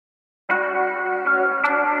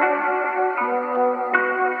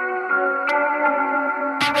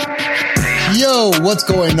Yo, what's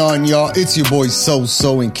going on, y'all? It's your boy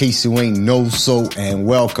So, in case you ain't know so, and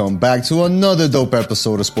welcome back to another dope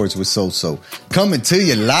episode of Sports with So. Coming to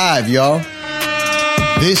you live, y'all.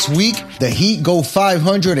 This week, the Heat go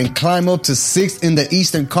 500 and climb up to 6th in the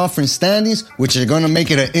Eastern Conference standings, which are going to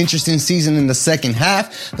make it an interesting season in the second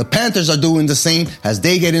half. The Panthers are doing the same as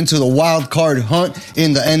they get into the wild card hunt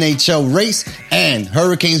in the NHL race. And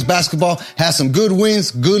Hurricanes basketball has some good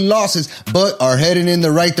wins, good losses, but are heading in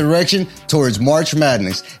the right direction towards March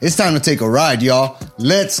Madness. It's time to take a ride, y'all.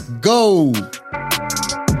 Let's go!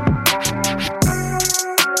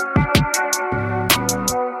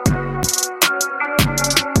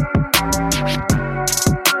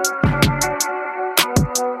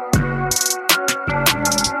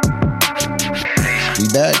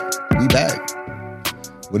 We back.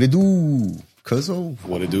 What it do, cuzzo?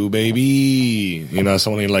 What it do, baby? You know, it's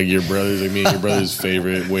only like your brothers, like me and your brother's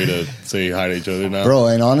favorite way to say hi to each other now. Bro,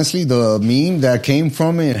 and honestly, the meme that came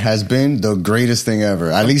from it has been the greatest thing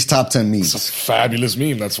ever. At least top 10 memes. It's a fabulous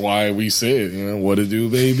meme. That's why we say it, you know, what it do,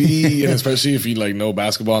 baby? And especially if you like know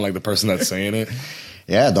basketball and like the person that's saying it.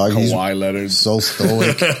 Yeah, dog. Kawhi Leonard. So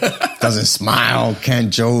stoic. Doesn't smile,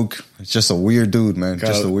 can't joke. It's just a weird dude, man.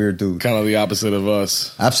 Just a weird dude. Kind of the opposite of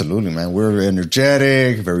us. Absolutely, man. We're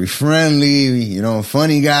energetic, very friendly, you know,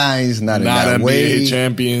 funny guys. Not in that NBA way.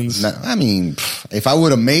 champions. I mean, if I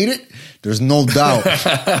would have made it, there's no doubt.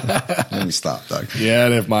 Let me stop, dog. Yeah,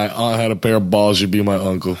 and if my aunt had a pair of balls, you'd be my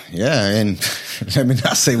uncle. Yeah, and let me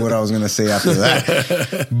not say what I was going to say after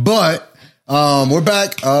that. But we're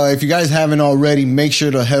back. If you guys haven't already, make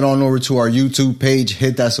sure to head on over to our YouTube page,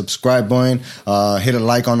 hit that subscribe button, hit a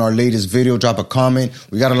like on our latest video, drop a comment.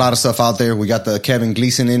 We got a lot of stuff out there. We got the Kevin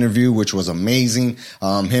Gleason interview, which was amazing.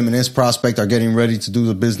 Him and his prospect are getting ready to do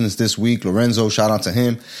the business this week. Lorenzo, shout out to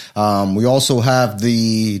him. We also have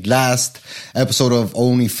the last episode of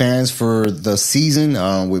OnlyFans for the season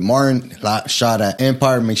with Martin, shot at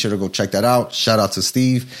Empire. Make sure to go check that out. Shout out to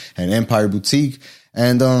Steve and Empire Boutique.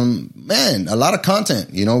 And, man, a lot of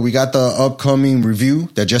content. You know, we got the upcoming review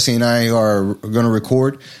that Jesse and I are going to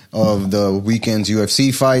record of the weekend's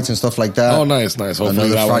UFC fights and stuff like that. Oh, nice. Hopefully another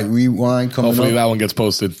that fight one, rewind coming hopefully up. that one gets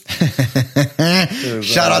posted.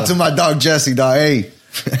 Shout out to my dog, Jesse, dog. Hey.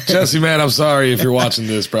 Jesse, man, I'm sorry if you're watching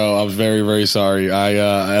this, bro. I'm very, very sorry.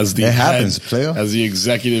 As the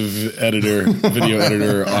executive editor, video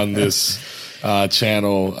editor on this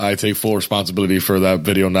channel, I take full responsibility for that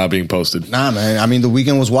video not being posted. Nah, man. I mean, the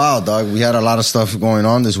weekend was wild, dog. We had a lot of stuff going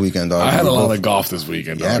on this weekend, dog. I had a lot of golf this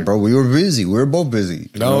weekend, dog. Yeah, bro. We were busy. We were both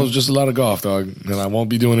busy. No, it was just a lot of golf, dog. And I won't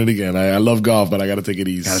be doing it again. I love golf, but I got to take it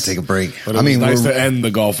easy. Got to take a break. But it was nice to end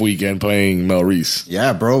the golf weekend playing Mel Reese.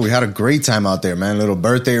 Yeah, bro. We had a great time out there, man. Little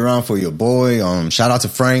birthday round for your boy. Shout out to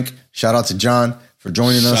Frank. Shout out to John for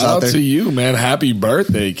joining us out there. Shout out to you, man. Happy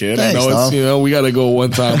birthday, kid. Thanks, I know dog. it's, you know, we got to go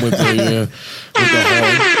one time with the horn.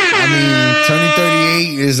 I mean, turning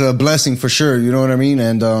 38 is a blessing for sure. You know what I mean?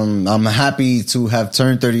 And I'm happy to have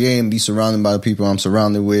turned 38 and be surrounded by the people I'm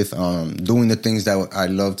surrounded with, doing the things that I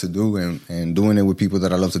love to do and doing it with people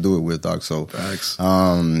that I love to do it with, dog. So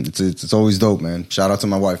it's always dope, man. Shout out to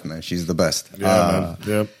my wife, man. She's the best. Yeah, man.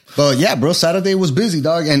 Yep. But yeah, bro, Saturday was busy,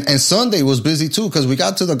 dog. And Sunday was busy too, because we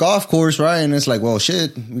got to the golf course, right? And it's like, well,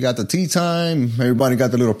 shit, we got the tee time. Everybody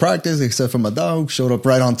got the little practice, except for my dog. Showed up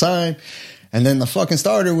right on time. And then the fucking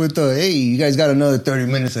started with the, hey, you guys got another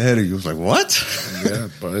 30 minutes ahead of you. I was like, what? Yeah,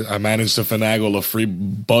 but I managed to finagle a free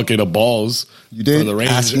bucket of balls. You did, for the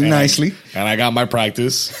range, asking nicely. And I got my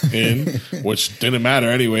practice in, which didn't matter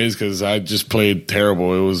anyways because I just played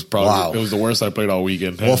terrible. It was probably it was the worst I played all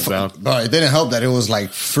weekend. Hands down. But it didn't help that it was like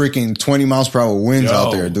freaking 20 miles per hour winds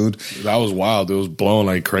out there, dude. That was wild. It was blowing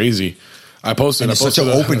like crazy. I posted. And it's such an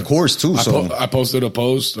open course too. I posted a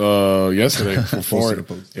post yesterday before.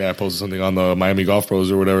 I posted something on the Miami Golf Pros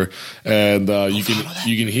or whatever, and you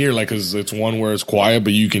can hear like because it's one where it's quiet,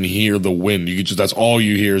 but you can hear the wind. You can just that's all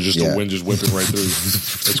you hear is just the wind just whipping right through.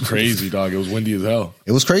 It's crazy, dog. It was windy as hell.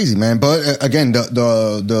 It was crazy, man. But again,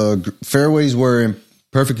 the fairways were in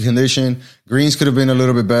perfect condition. Greens could have been a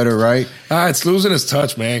little bit better, right? It's losing its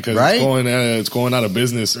touch, man, because it's going out of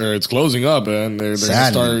business or it's closing up, and they're going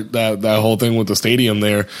to start that whole thing with the stadium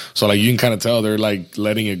there. So like you can kind of tell they're like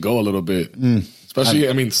letting it go a little bit. Especially,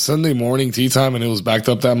 I mean, Sunday morning tee time, and it was backed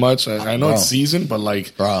up that much. I know it's season, but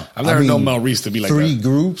like, I've never known Mel Reese to be like three that.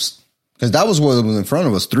 Groups, because that was what was in front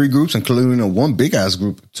of us. 3 groups, including one big ass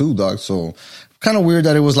group too, dog. So kind of weird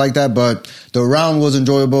that it was like that, but the round was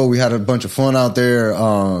enjoyable. We had a bunch of fun out there.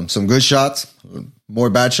 Some good shots, more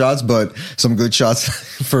bad shots, but some good shots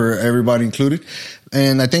for everybody included.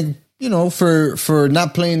 And I think you know, for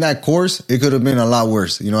not playing that course, it could have been a lot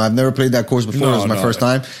worse. You know, I've never played that course before. It was my first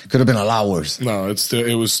time. Could have been a lot worse. No,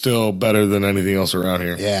 it was still better than anything else around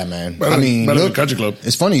here. Yeah, man. Better than Country Club.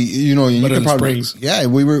 It's funny, you know, you could probably Springs. Yeah,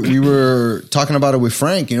 we were talking about it with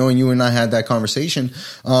Frank, you know, and you and I had that conversation.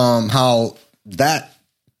 How that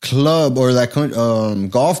club or that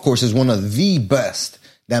golf course is one of the best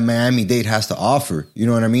that Miami-Dade has to offer. You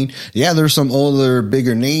know what I mean? Yeah, there's some older,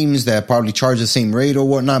 bigger names that probably charge the same rate or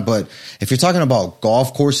whatnot. But if you're talking about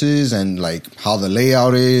golf courses and like how the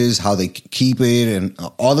layout is, how they keep it, and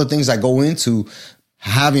all the things that go into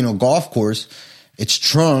having a golf course, it's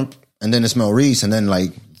Trump and then it's Melreese. And then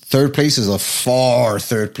like third place is a far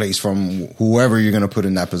third place from whoever you're going to put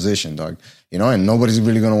in that position, dog. You know, and nobody's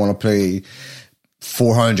really going to want to play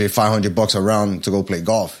 $400-$500 a round to go play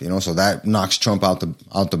golf, you know, so that knocks Trump out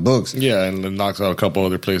the books. Yeah, and it knocks out a couple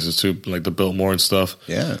other places too, like the Biltmore and stuff.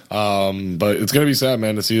 Yeah. But it's gonna be sad,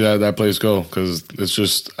 man, to see that place go, because it's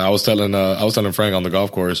just I was telling Frank on the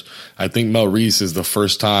golf course, I think Melreese is the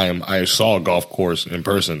first time I saw a golf course in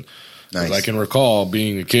person. Nice. I can recall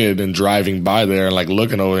being a kid and driving by there and like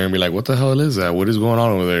looking over there and be like, what the hell is that? What is going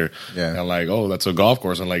on over there? Yeah. And like, oh, that's a golf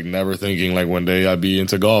course. And like never thinking like one day I'd be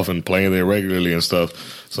into golf and playing there regularly and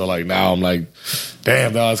stuff. So like now I'm like,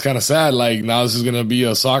 damn, dog, it's kind of sad. Like now this is going to be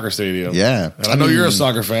a soccer stadium. Yeah. And I know you're a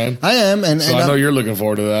soccer fan. I am. And I know you're looking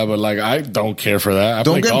forward to that, but like I don't care for that.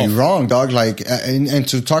 Don't get me wrong, dog. Like, and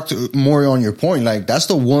to talk to more on your point, like that's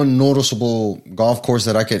the one noticeable golf course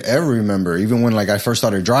that I could ever remember. Even when like I first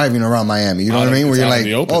started driving around Miami, you know what I mean? Where you're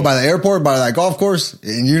like, oh, by the airport, by that golf course,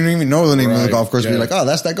 and you didn't even know the name of the golf course. Yeah. But you're like, oh,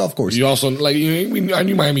 that's that golf course. You also like, I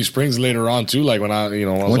knew Miami Springs later on too. Like when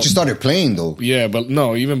once you started playing though. Yeah, but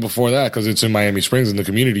no, even before that, because it's in Miami Springs in the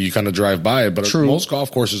community, you kind of drive by it. But True. Most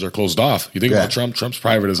golf courses are closed off. You think about Trump's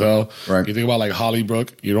private as hell. Right. You think about like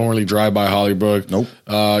Hollybrook, you don't really drive by Hollybrook. Nope.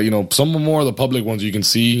 Some more of the public ones you can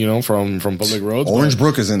see, from public roads. Orange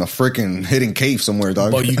Brook is in a freaking hidden cave somewhere,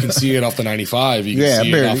 dog. But you can see it off the 95. You can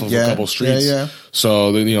see it off of a couple streets. Yeah.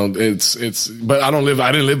 So it's. But I didn't live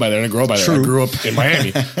by there. I didn't grow up by there. True. I grew up in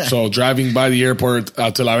Miami. So driving by the airport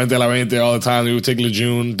to La Vente all the time, we would take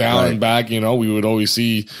Lejeune down and back. We would always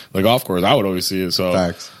see the golf course. I would always see it. So.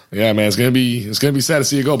 Facts. Yeah, man, it's gonna be sad to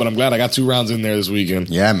see it go, but I'm glad I got 2 rounds in there this weekend.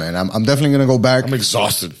 Yeah, man, I'm definitely gonna go back. I'm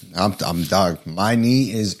exhausted. I'm dog. My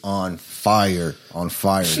knee is on fire, dog. On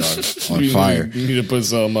fire. You need to put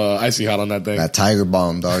some icy hot on that thing. That Tiger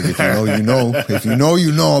Bomb, dog. If you know, you know. If you know,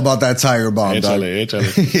 you know about that Tiger Bomb, dog.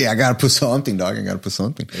 Yeah, I gotta put something, dog. I gotta put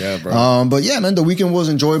something. Yeah, bro. But yeah, man, the weekend was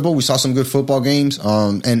enjoyable. We saw some good football games.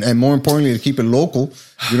 And more importantly, to keep it local.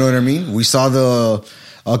 You know what I mean? We saw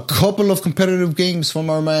a couple of competitive games from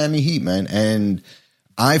our Miami Heat, man. And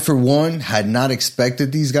I, for one, had not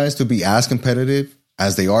expected these guys to be as competitive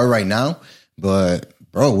as they are right now. But,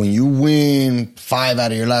 bro, when you win 5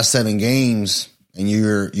 out of your last 7 games and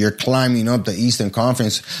you're climbing up the Eastern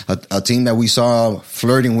Conference, a team that we saw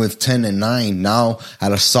flirting with 10-9, now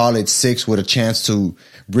at a solid 6 with a chance to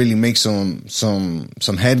really make some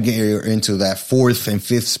headgear into that 4th and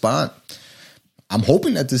 5th spot. I'm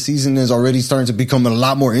hoping that the season is already starting to become a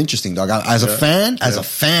lot more interesting, dog. As a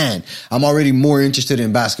fan, I'm already more interested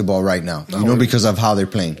in basketball right now, because of how they're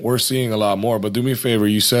playing. We're seeing a lot more, but do me a favor.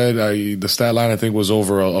 You said the stat line, I think, was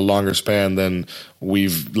over a longer span than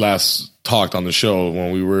we've last talked on the show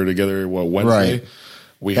when we were together, Wednesday? Right.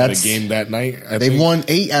 We had a game that night. They've won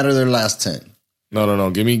 8 out of their last 10. No.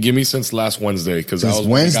 Give me since last Wednesday, because since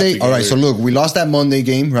Wednesday. All right. So look, we lost that Monday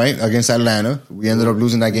game, right, against Atlanta. We ended up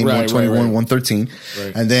losing that game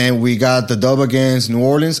 121-113, and then we got the dub against New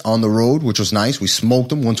Orleans on the road, which was nice. We smoked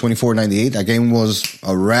them 124-98. That game was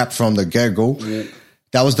a wrap from the get go. Yeah.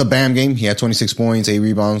 That was the Bam game. He had 26 points, 8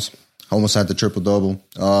 rebounds, almost had the triple double.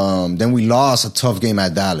 Then we lost a tough game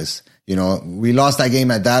at Dallas. We lost that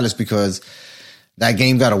game at Dallas because that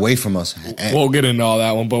game got away from us. We'll get into all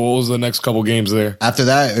that one, but what was the next couple games there? After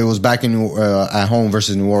that, it was back in at home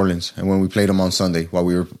versus New Orleans, and when we played them on Sunday while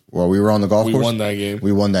we were on the golf course, we won that game.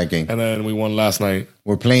 We won that game, and then we won last night.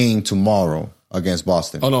 We're playing tomorrow against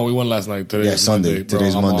Boston. Oh no, we won last night. Today's Sunday. Monday,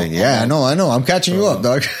 Today's Monday. I know. I'm catching you up,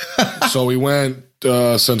 dog. So we went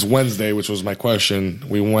since Wednesday, which was my question.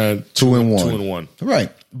 We went 2-1.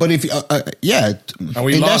 Right. But if and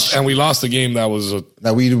we lost the game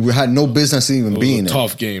that we had no business even being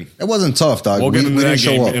tough game. It wasn't tough, dog. We'll get into that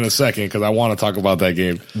game in a second because I want to talk about that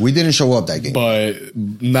game. We didn't show up that game, but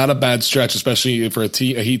not a bad stretch, especially for a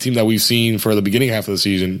Heat team that we've seen for the beginning half of the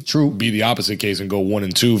season. True, be the opposite case and go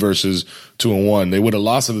 1-2 versus 2-1. They would have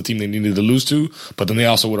lost to the team they needed to lose to, but then they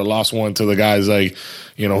also would have lost one to the guys like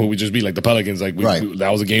who would just be like the Pelicans. Like we that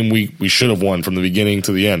was a game we should have won from the beginning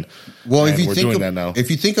to the end. Well, if you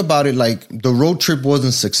think about it, like the road trip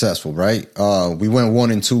wasn't successful, right? We went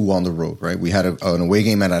 1-2 on the road, right? We had an away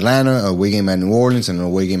game at Atlanta, an away game at New Orleans, and an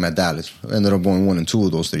away game at Dallas. Ended up going 1-2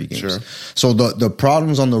 of those 3 games. Sure. So the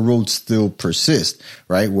problems on the road still persist,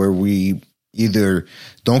 right? Where we either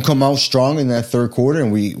don't come out strong in that third quarter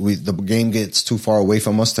and the game gets too far away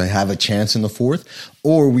from us to have a chance in the fourth,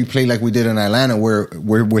 or we play like we did in Atlanta where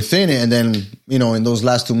we're within it, and then, in those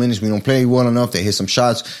last 2 minutes we don't play well enough. They hit some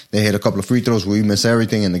shots, they hit a couple of free throws, we miss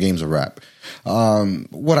everything, and the game's a wrap.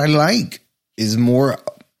 What I like is more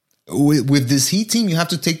with this Heat team, you have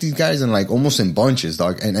to take these guys in like almost in bunches,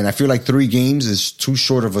 dog. And I feel like 3 games is too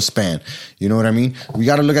short of a span. You know what I mean? We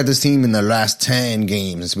got to look at this team in the last 10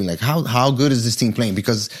 games and be like, how good is this team playing?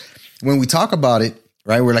 Because when we talk about it,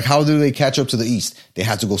 right, we're like, how do they catch up to the East? They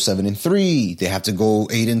have to go 7-3. They have to go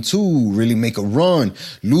 8-2, really make a run.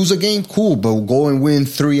 Lose a game, cool, but go and win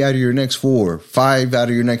 3 out of your next 4, 5 out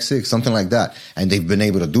of your next 6, something like that. And they've been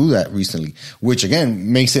able to do that recently, which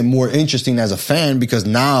again makes it more interesting as a fan, because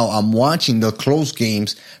now I'm watching the close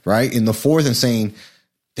games, right, in the fourth and saying,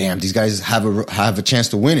 damn, these guys have a chance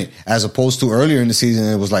to win it, as opposed to earlier in the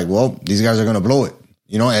season it was like, well, these guys are going to blow it.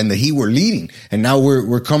 And the Heat were leading, and now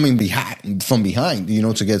we're coming from behind,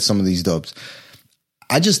 to get some of these dubs.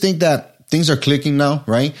 I just think that things are clicking now,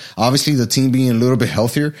 right? Obviously, the team being a little bit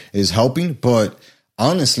healthier is helping, but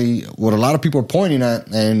honestly, what a lot of people are pointing at,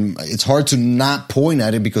 and it's hard to not point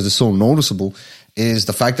at it because it's so noticeable, is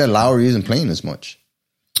the fact that Lowry isn't playing as much,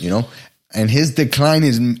 and his decline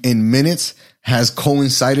in minutes has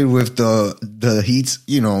coincided with the Heat's,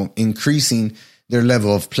 increasing their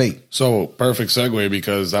level of play. So perfect segue,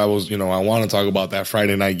 because that was, I want to talk about that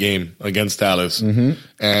Friday night game against Dallas. Mm-hmm.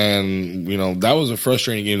 And, that was a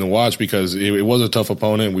frustrating game to watch because it was a tough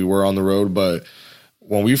opponent. We were on the road, but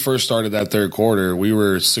when we first started that third quarter, we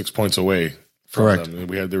were 6 points away from Correct.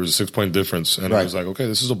 them. There was a 6-point difference. And I was like, okay,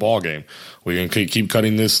 this is a ball game. We can keep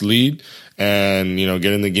cutting this lead and,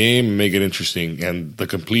 get in the game and make it interesting. And the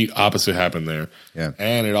complete opposite happened there. Yeah.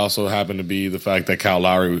 And it also happened to be the fact that Kyle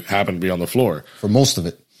Lowry happened to be on the floor for most of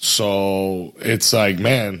it. So it's like,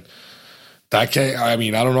 man, I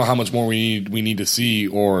don't know how much more we need to see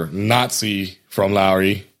or not see from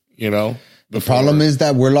Lowry, The problem is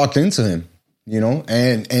that we're locked into him,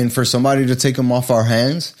 and for somebody to take him off our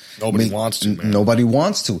hands, nobody wants to, man. Nobody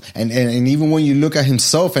wants to. And even when you look at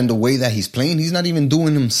himself and the way that he's playing, he's not even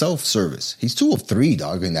doing himself service. He's 2 of 3,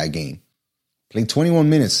 dog, in that game. Played 21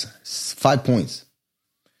 minutes, 5 points.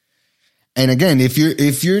 And again, if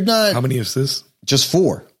you're not, how many assists? Just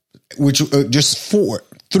 4. Just 2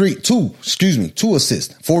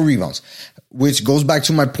 assists, 4 rebounds, which goes back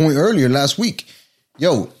to my point earlier last week.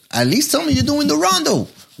 Yo, at least tell me you're doing the Rondo,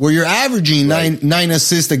 where you're averaging nine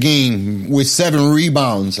assists a game with 7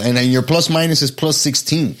 rebounds, and then your plus minus is plus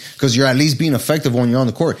 16, because you're at least being effective when you're on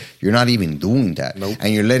the court. You're not even doing that. Nope.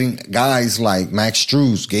 And you're letting guys like Max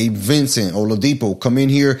Strus, Gabe Vincent, Oladipo come in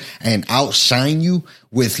here and outshine you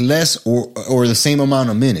with less or the same amount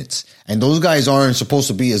of minutes. And those guys aren't supposed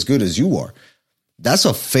to be as good as you are. That's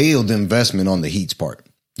a failed investment on the Heat's part.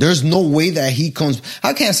 There's no way that he comes.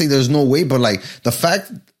 I can't say there's no way, but like the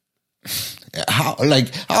fact,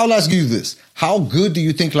 I'll ask you this. How good do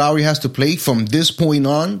you think Lowry has to play from this point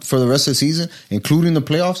on for the rest of the season, including the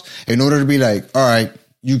playoffs, in order to be like, all right,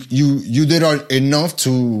 you did enough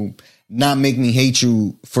to not make me hate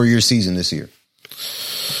you for your season this year?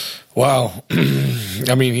 Wow.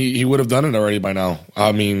 I mean, he would have done it already by now.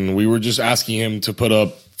 I mean, we were just asking him to put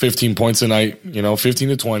up 15 points a night, 15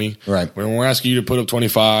 to 20. Right. When we're asking you to put up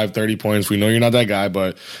 25, 30 points, we know you're not that guy,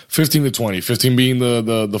 but 15 to 20, 15 being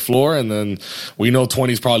the floor. And then we know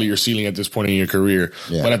 20 is probably your ceiling at this point in your career.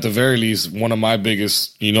 Yeah. But at the very least, one of my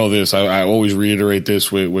biggest, this, I always reiterate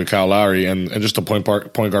this with Kyle Lowry and just the point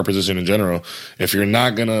guard position in general. If you're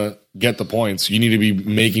not going to get the points, you need to be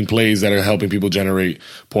making plays that are helping people generate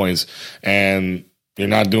points. And you're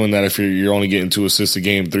not doing that if you're only getting 2 assists a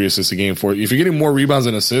game, 3 assists a game, 4. If you're getting more rebounds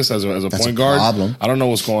than assists as a point guard, problem. I don't know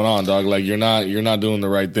what's going on, dog. Like you're not doing the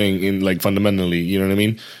right thing in like fundamentally. You know what I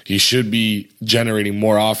mean? He should be generating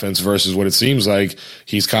more offense versus what it seems like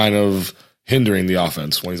he's kind of hindering the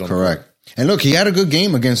offense when he's on correct. The court. And look, he had a good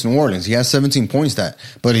game against New Orleans. He has 17 points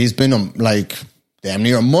but he's been damn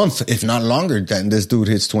near a month, if not longer, that this dude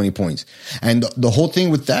hits 20 points. And the whole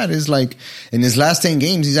thing with that is like in his last 10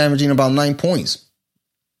 games, he's averaging about 9 points.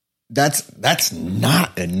 That's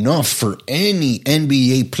not enough for any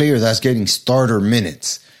NBA player that's getting starter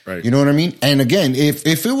minutes. Right. You know what I mean? And again, if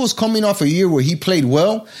it was coming off a year where he played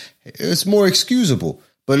well, it's more excusable.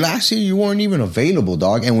 But last year, you weren't even available,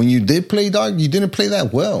 dog. And when you did play, dog, you didn't play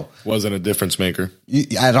that well. Wasn't a difference maker.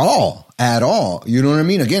 At all. You know what I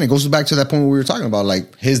mean? Again, it goes back to that point we were talking about.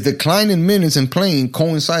 Like, his decline in minutes and playing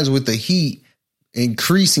coincides with the Heat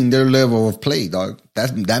increasing their level of play, dog.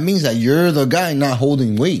 That means that you're the guy not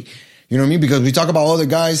holding weight. You know what I mean? Because we talk about other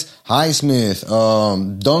guys, Highsmith,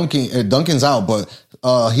 Duncan's out,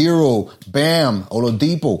 but Hero, Bam,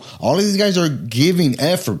 Oladipo, all of these guys are giving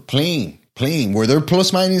effort, playing, where their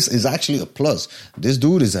plus minus is actually a plus. This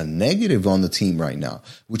dude is a negative on the team right now,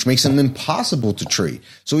 which makes him impossible to trade.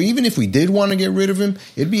 So even if we did want to get rid of him,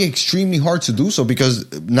 it'd be extremely hard to do so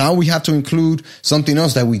because now we have to include something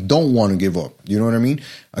else that we don't want to give up. You know what I mean?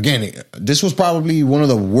 Again, this was probably one of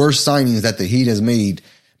the worst signings that the Heat has made,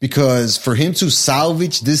 because for him to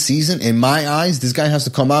salvage this season, in my eyes, this guy has to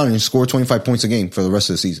come out and score 25 points a game for the rest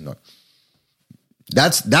of the season.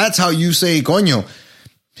 That's how you say, coño,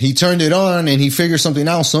 he turned it on and he figured something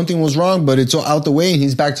out. Something was wrong, but it's out the way and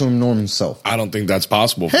he's back to normal self. I don't think that's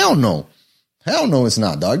possible. Hell no, it's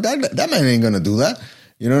not, dog. That man ain't gonna do that.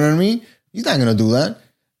 You know what I mean? He's not gonna do that.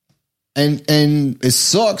 And it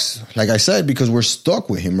sucks, like I said, because we're stuck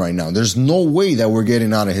with him right now. There's no way that we're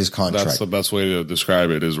getting out of his contract. That's the best way to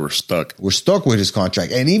describe it, is we're stuck. We're stuck with his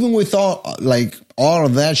contract. And even with all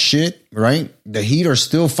of that shit, right? The Heat are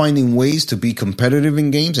still finding ways to be competitive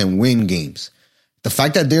in games and win games. The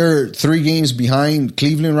fact that they're 3 games behind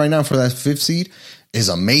Cleveland right now for that 5th seed is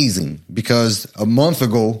amazing, because a month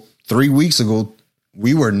ago, 3 weeks ago,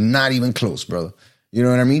 we were not even close, brother. You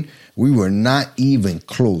know what I mean? We were not even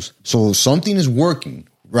close. So something is working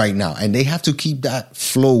right now, and they have to keep that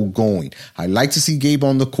flow going. I like to see Gabe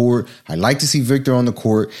on the court. I like to see Victor on the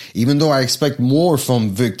court. Even though I expect more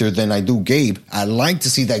from Victor than I do Gabe, I like to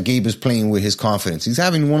see that Gabe is playing with his confidence. He's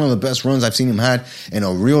having one of the best runs I've seen him had in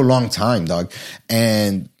a real long time, dog.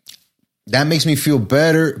 And that makes me feel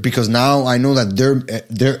better, because now I know that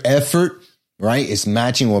their effort, right, is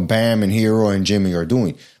matching what Bam and Hero and Jimmy are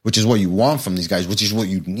doing, which is what you want from these guys, which is what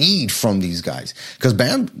you need from these guys. Because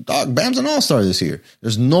Bam's an all-star this year.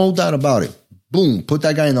 There's no doubt about it. Boom, put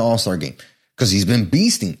that guy in the all-star game, because he's been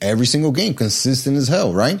beasting every single game, consistent as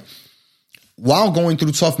hell, right? While going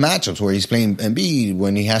through tough matchups where he's playing Embiid,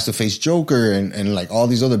 when he has to face Joker and like all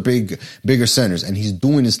these other bigger centers, and he's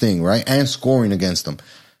doing his thing, right, and scoring against them.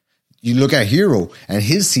 You look at Hero and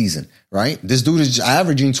his season, right? This dude is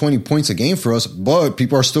averaging 20 points a game for us, but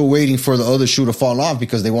people are still waiting for the other shoe to fall off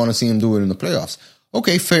because they want to see him do it in the playoffs.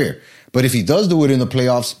 Okay, fair. But if he does do it in the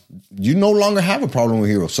playoffs, you no longer have a problem with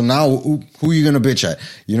Hero. So now who are you going to bitch at?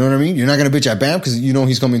 You know what I mean? You're not going to bitch at Bam because you know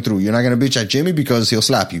he's coming through. You're not going to bitch at Jimmy because he'll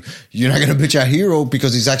slap you. You're not going to bitch at Hero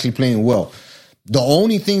because he's actually playing well. The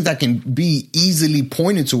only things that can be easily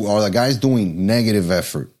pointed to are the guys doing negative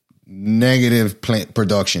effort, negative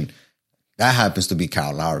production. That happens to be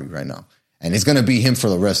Kyle Lowry right now. And it's going to be him for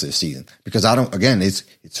the rest of the season, because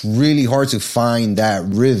it's really hard to find that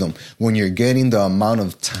rhythm when you're getting the amount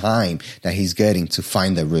of time that he's getting to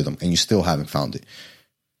find that rhythm, and you still haven't found it.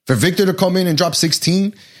 For Victor to come in and drop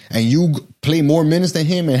 16 and you play more minutes than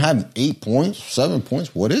him and have 8 points, 7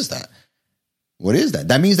 points, what is that? What is that?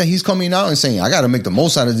 That means that he's coming out and saying, I got to make the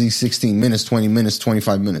most out of these 16 minutes, 20 minutes,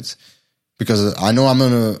 25 minutes. Because I know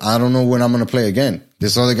I don't know when I'm going to play again.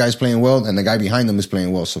 This other guy's playing well, and the guy behind him is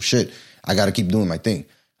playing well. So shit, I got to keep doing my thing.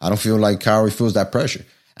 I don't feel like Kyrie feels that pressure.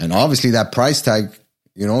 And obviously that price tag,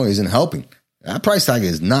 isn't helping. That price tag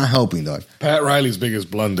is not helping, dog. Pat Riley's biggest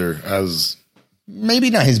blunder, as maybe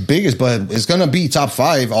not his biggest, but it's going to be top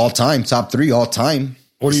 5 all time, top 3 all time.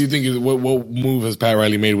 What do you think? What move has Pat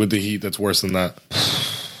Riley made with the Heat that's worse than that?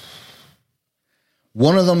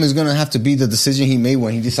 One of them is going to have to be the decision he made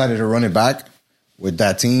when he decided to run it back with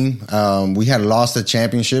that team. We had lost the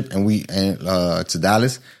championship to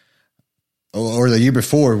Dallas, or the year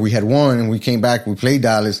before we had won and we came back. We played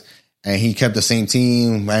Dallas and he kept the same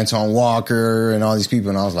team, Anton Walker and all these people.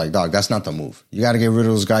 And I was like, dog, that's not the move. You got to get rid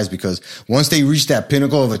of those guys, because once they reach that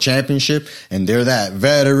pinnacle of a championship and they're that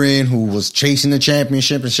veteran who was chasing the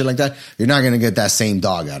championship and shit like that, you're not going to get that same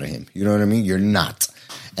dog out of him. You know what I mean? You're not.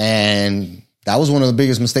 And that was one of the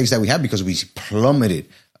biggest mistakes that we had, because we plummeted.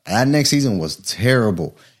 That next season was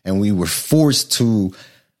terrible, and we were forced to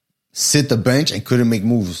sit the bench and couldn't make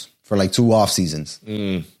moves for like 2 off seasons.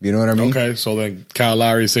 You know what I mean? Okay, so then Kyle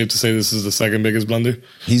Lowry, safe to say this is the second biggest blunder?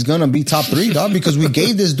 He's going to be top 3, dog, because we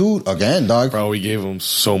gave this dude, again, dog. Bro, we gave him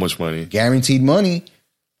so much money. Guaranteed money,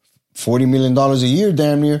 $40 million a year,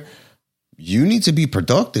 damn near. You need to be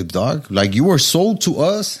productive, dog. Like, you were sold to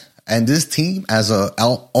us and this team as an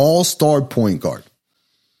all-star point guard.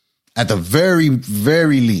 At the very,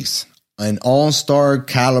 very least, an all-star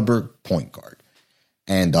caliber point guard.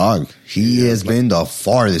 And dog, he has been the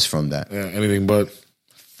farthest from that. Yeah, anything but.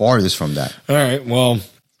 Farthest from that. All right, well,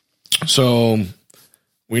 so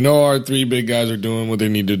we know our three big guys are doing what they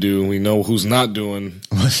need to do. We know who's not doing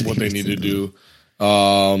what they need to do.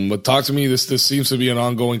 But talk to me. This seems to be an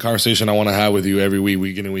ongoing conversation I want to have with you every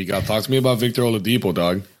week in and week out. Talk to me about Victor Oladipo,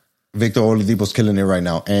 dog. Victor Oladipo's killing it right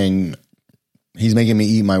now, and he's making me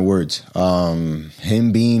eat my words.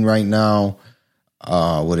 Him being right now,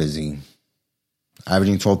 what is he?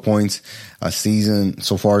 Averaging 12 points a season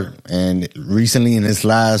so far. And recently in his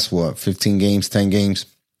last, 15 games, 10 games,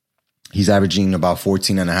 he's averaging about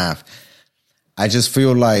 14 and a half. I just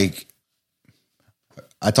feel like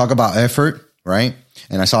I talk about effort, right?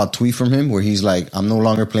 And I saw a tweet from him where he's like, I'm no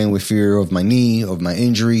longer playing with fear of my knee, of my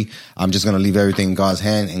injury. I'm just going to leave everything in God's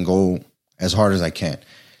hand and go as hard as I can.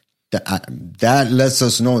 That lets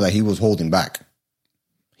us know that he was holding back.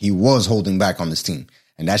 He was holding back on this team.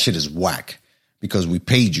 And that shit is whack. Because we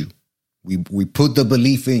paid you. We put the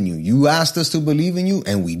belief in you. You asked us to believe in you,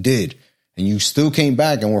 and we did. And you still came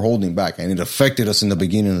back, and we're holding back. And it affected us in the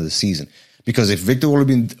beginning of the season. Because if Victor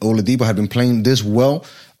Oladipo had been playing this well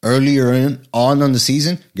earlier on the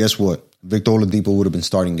season, guess what? Victor Oladipo would have been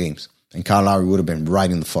starting games. And Kyle Lowry would have been right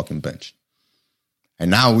in the fucking bench. And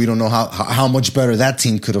now we don't know how much better that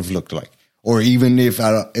team could have looked like. Or even if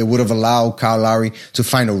it would have allowed Kyle Lowry to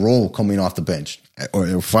find a role coming off the bench.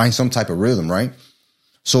 Or find some type of rhythm, right?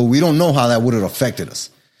 So we don't know how that would have affected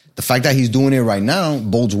us. The fact that he's doing it right now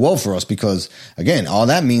bodes well for us because, again, all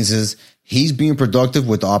that means is he's being productive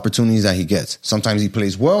with the opportunities that he gets. Sometimes he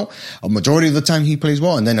plays well. A majority of the time he plays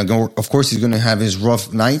well. And then, of course, he's going to have his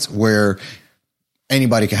rough nights where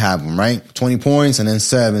anybody can have them, right? 20 points and then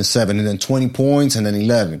 7, and then 20 points and then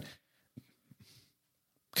 11.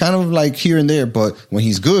 Kind of like here and there, but when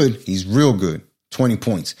he's good, he's real good. 20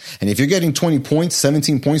 points. And if you're getting 20 points,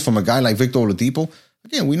 17 points from a guy like Victor Oladipo,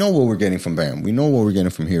 again, we know what we're getting from Bam. We know what we're getting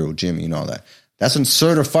from Hero, Jimmy, and all that. That's a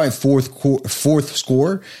certified fourth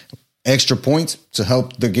score, extra points to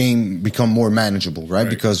help the game become more manageable, right?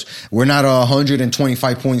 Because we're not a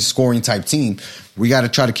 125-point scoring type team. We got to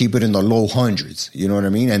try to keep it in the low hundreds. You know what I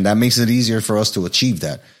mean? And that makes it easier for us to achieve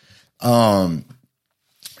that.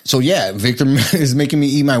 So, yeah, Victor is making me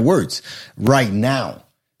eat my words right now.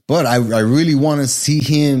 But I really want to see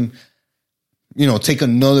him, take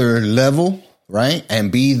another level, right?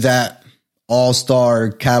 And be that all-star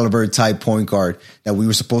caliber type point guard that we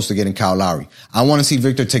were supposed to get in Kyle Lowry. I want to see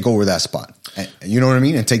Victor take over that spot. You know what I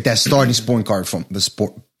mean? And take that starting point guard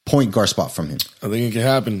spot from him. I think it can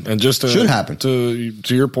happen. And just should happen. To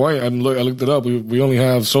your point, I looked it up. We only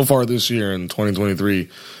have so far this year in 2023,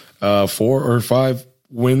 4 or 5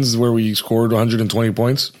 wins where we scored 120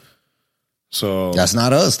 points. So that's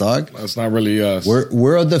not us, dog. That's not really us.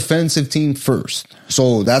 We're a defensive team first.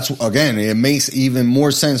 So that's, again, it makes even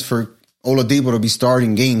more sense for Oladipo to be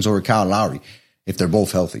starting games over Kyle Lowry if they're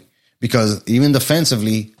both healthy. Because even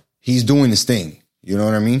defensively, he's doing his thing. You know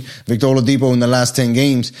what I mean? Victor Oladipo in the last 10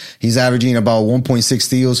 games, he's averaging about 1.6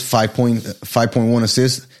 steals, 5.1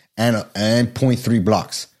 assists, and 0.3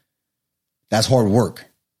 blocks. That's hard work.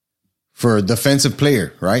 For a defensive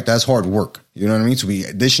player, right? That's hard work. You know what I mean? To be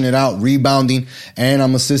dishing it out, rebounding, and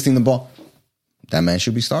I'm assisting the ball. That man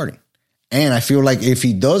should be starting. And I feel like if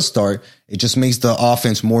he does start, it just makes the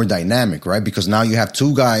offense more dynamic, right? Because now you have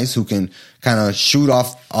two guys who can kind of shoot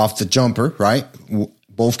off the jumper, right?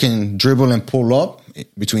 Both can dribble and pull up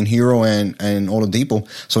between Hero and Oladipo.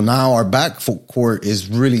 So now our backcourt is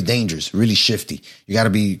really dangerous, really shifty. You got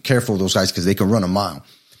to be careful of those guys because they can run a mile.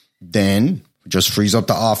 Then just frees up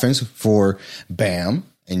the offense for Bam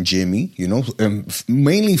and Jimmy,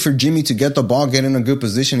 mainly for Jimmy to get the ball, get in a good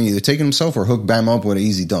position, either take it himself or hook Bam up with an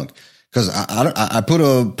easy dunk. Because I put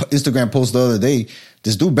a Instagram post the other day.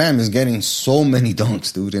 This dude Bam is getting so many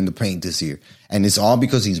dunks, dude, in the paint this year, and it's all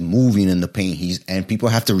because he's moving in the paint. And people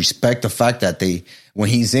have to respect the fact that when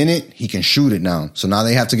he's in it, he can shoot it now. So now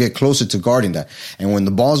they have to get closer to guarding that. And when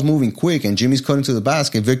the ball's moving quick and Jimmy's cutting to the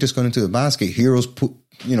basket, Victor's cutting to the basket, Hero's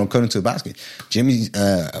cutting to the basket. Jimmy,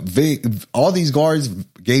 all these guards,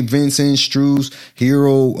 Gabe Vincent, Strus,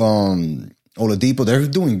 Hero, Oladipo, they're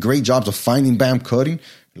doing great jobs of finding Bam cutting,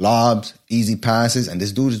 lobs, easy passes, and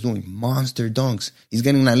this dude is doing monster dunks. He's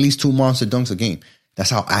getting at least 2 monster dunks a game.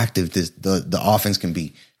 That's how active the offense can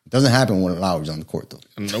be. It doesn't happen when Lowry's on the court, though.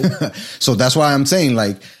 Nope. So that's why I'm saying,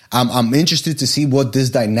 I'm interested to see what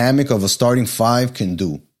this dynamic of a starting 5 can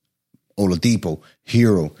do. Oladipo,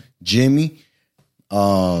 Hero, Jimmy.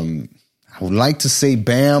 I would like to say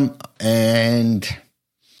Bam, and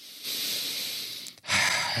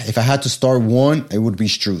if I had to start one, it would be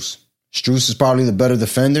Strus. Strus is probably the better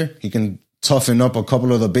defender. He can toughen up a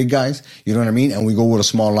couple of the big guys. You know what I mean? And we go with a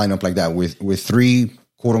small lineup like that with 3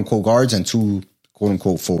 quote unquote guards and 2 quote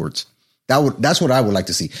unquote forwards. That's what I would like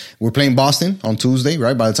to see. We're playing Boston on Tuesday,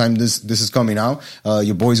 right? By the time this is coming out,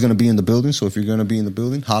 your boy's going to be in the building. So if you're going to be in the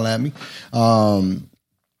building, holla at me.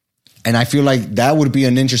 And I feel like that would be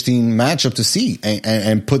an interesting matchup to see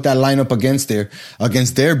and put that lineup against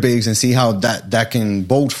their bigs and see how that can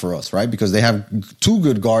bode for us, right? Because they have 2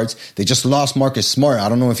 good guards. They just lost Marcus Smart. I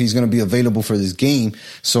don't know if he's going to be available for this game.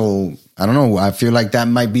 So I don't know. I feel like that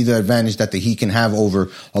might be the advantage that the Heat can have over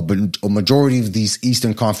a majority of these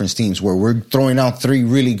Eastern Conference teams, where we're throwing out 3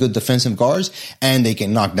 really good defensive guards and they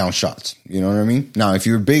can knock down shots. You know what I mean? Now, if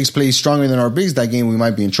your bigs play stronger than our bigs that game, we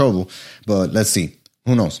might be in trouble. But let's see.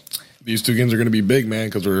 Who knows? These 2 games are going to be big, man,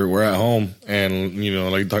 because we're at home, and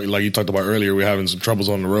like you talked about earlier, we're having some troubles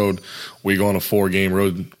on the road. We go on a 4-game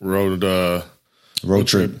road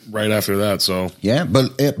trip right after that. So yeah,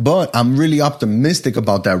 but I'm really optimistic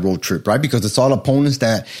about that road trip, right? Because it's all opponents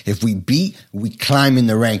that if we beat, we climb in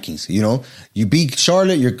the rankings. You know, you beat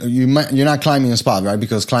Charlotte, you're not climbing a spot, right?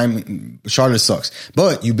 Because Charlotte sucks.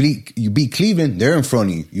 But you beat Cleveland, they're in front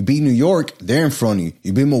of you. You beat New York, they're in front of you.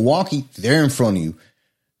 You beat Milwaukee, they're in front of you.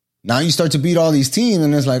 Now you start to beat all these teams,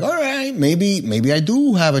 and it's like, all right, maybe I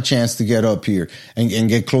do have a chance to get up here and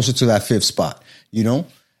get closer to that 5th spot, you know?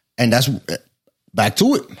 And that's back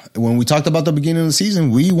to it. When we talked about the beginning of the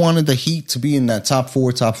season, we wanted the Heat to be in that top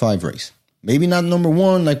 4, top 5 race. Maybe not number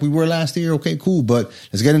 1 like we were last year. Okay, cool. But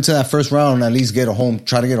let's get into that first round and at least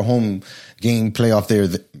try to get a home game playoff there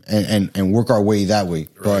and work our way that way.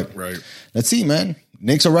 But let's see, man.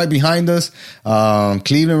 Knicks are right behind us.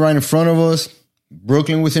 Cleveland right in front of us.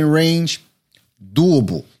 Brooklyn within range,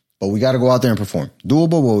 doable, but we got to go out there and perform.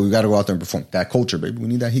 Doable, but we got to go out there and perform. That culture, baby. We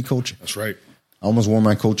need that Heat culture. That's right. I almost wore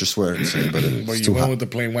my culture sweater today, but it's too hot. With the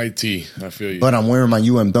plain white tee. I feel you. But I'm wearing my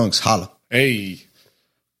UM Dunks. Holla. Hey,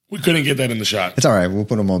 we couldn't get that in the shot. It's all right. We'll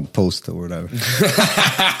put them on the post or whatever.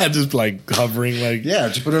 Just like hovering, like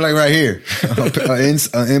just put it like right here,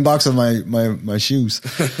 inbox of my shoes.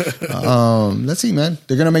 Let's see, man.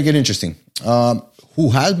 They're gonna make it interesting. Who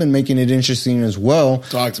has been making it interesting as well?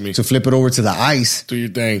 Talk to me. To flip it over to the ice. Do your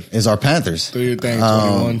thing. Is our Panthers. Do your thing,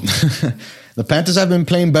 21. The Panthers have been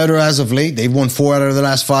playing better as of late. They've won 4 out of the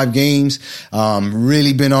last 5 games.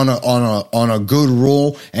 Really been on a good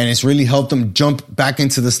roll, and it's really helped them jump back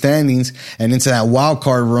into the standings and into that wild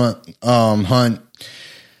card hunt.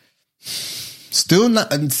 Still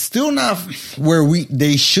not where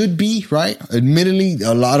they should be, right? Admittedly,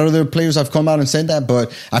 a lot of their players have come out and said that, but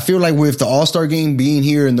I feel like with the All-Star game being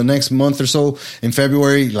here in the next month or so in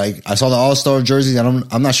February, like I saw the All-Star jerseys, and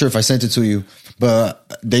I'm not sure if I sent it to you,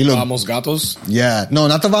 but they look Vamos Gatos. Yeah, no,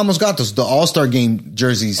 not the Vamos Gatos, the All-Star game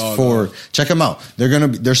jerseys check them out.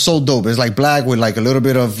 They're so dope. It's like black with like a little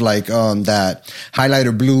bit of like that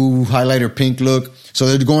highlighter blue, highlighter pink look. So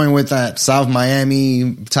they're going with that South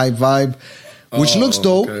Miami type vibe. Which looks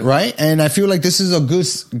dope, right? And I feel like this is a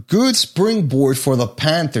good springboard for the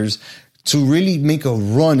Panthers to really make a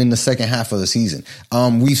run in the second half of the season.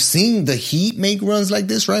 We've seen the Heat make runs like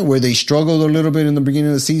this, right? Where they struggled a little bit in the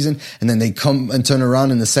beginning of the season and then they come and turn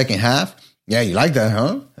around in the second half. Yeah, you like that,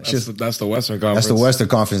 huh? That's the Western Conference. That's the Western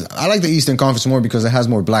Conference. I like the Eastern Conference more because it has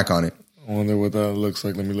more black on it. I wonder what that looks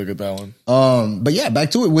like. Let me look at that one. But yeah,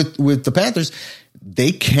 back to it with the Panthers.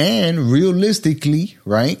 They can realistically,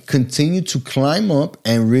 right, continue to climb up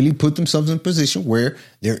and really put themselves in a position where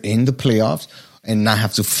they're in the playoffs and not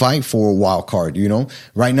have to fight for a wild card, you know?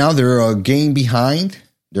 Right now, they're a game behind.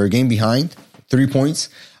 3 points.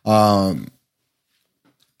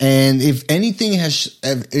 And if anything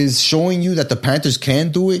is showing you that the Panthers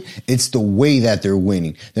can do it, it's the way that they're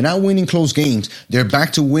winning. They're not winning close games. They're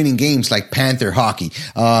back to winning games like Panther hockey.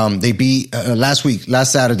 They beat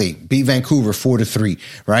last Saturday, beat Vancouver 4-3,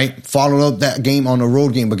 right? Followed up that game on a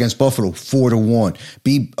road game against Buffalo 4-1.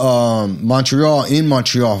 Beat Montreal in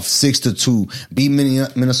Montreal 6-2. Beat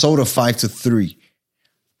Minnesota 5-3.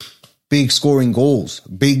 Big scoring goals,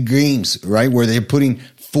 big games, right? Where they're putting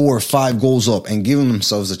 4 or 5 goals up and giving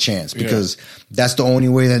themselves a chance because that's the only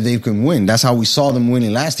way that they can win. That's how we saw them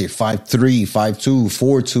winning last year. 5-3, 5-2,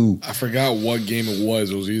 4-2. I forgot what game it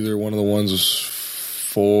was. It was either one of the ones was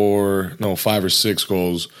 5 or 6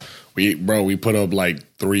 goals. We put up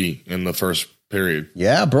like 3 in the first period.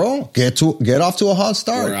 Yeah, bro. Get off to a hot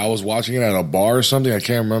start. Where I was watching it at a bar or something. I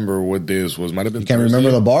can't remember what day this was. Might have been. You can't remember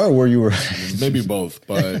the bar or where you were? Maybe both,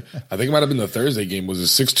 but I think it might have been the Thursday game. Was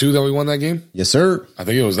it 6-2 that we won that game? Yes, sir. I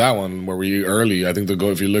think it was that one where we early. I think the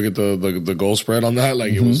goal. If you look at the goal spread on that,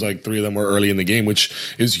 like it was like 3 of them were early in the game, which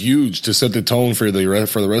is huge to set the tone for the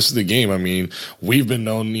rest of the game. I mean, we've been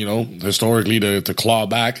known, historically to claw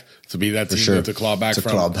back to be that team to claw back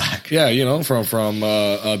Yeah, you know, from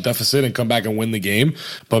a deficit and come back and win the game.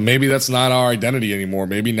 But maybe that's not our identity anymore.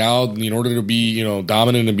 Maybe now, in order to be, you know,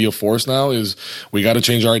 dominant and be a force now, is we got to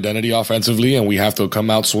change our identity offensively, and we have to come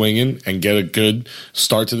out swinging and get a good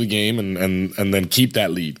start to the game and then keep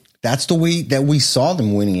that lead. That's the way that we saw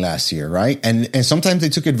them winning last year, right? And sometimes they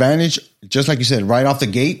took advantage, just like you said, right off the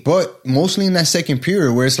gate, but mostly in that second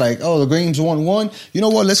period where it's like, oh, the game's 1-1. You know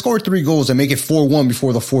what? Let's score 3 goals and make it 4-1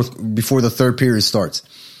 before the third period starts,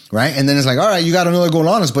 right? And then it's like, all right, you got another goal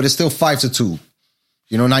on us, but it's still 5-2.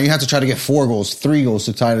 You know, now you have to try to get 4 goals, 3 goals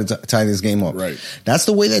to tie this game up. Right. That's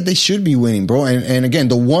the way that they should be winning, bro. And again,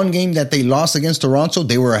 the one game that they lost against Toronto,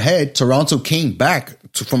 they were ahead. Toronto came back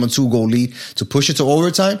from a 2-goal lead to push it to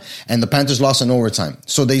overtime, and the Panthers lost in overtime.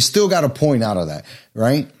 So they still got a point out of that,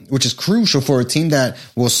 right? Which is crucial for a team that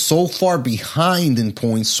was so far behind in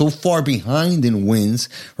points, so far behind in wins,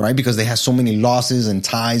 right? Because they had so many losses and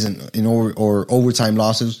ties or overtime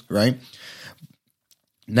losses, right?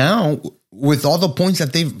 Now, with all the points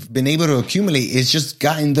that they've been able to accumulate, it's just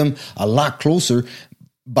gotten them a lot closer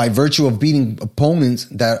by virtue of beating opponents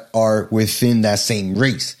that are within that same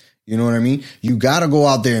race. You know what I mean? You got to go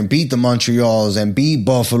out there and beat the Montreals and beat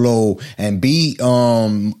Buffalo and beat,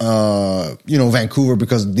 Vancouver,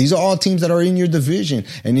 because these are all teams that are in your division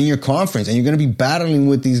and in your conference. And you're going to be battling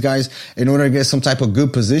with these guys in order to get some type of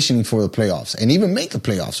good positioning for the playoffs and even make the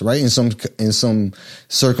playoffs, right? In some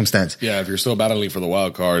circumstance. Yeah. If you're still battling for the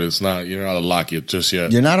wild card, you're not a lock just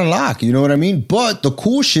yet. You're not a lock. You know what I mean? But the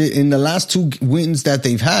cool shit in the last 2 wins that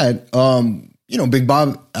they've had, Big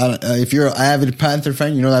Bob, if you're an avid Panther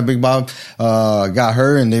fan, you know that Big Bob got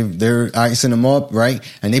hurt and they're icing him up, right?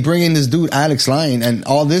 And they bring in this dude, Alex Lyon, and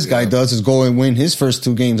all this guy does is go and win his first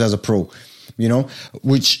 2 games as a pro, you know,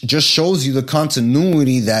 which just shows you the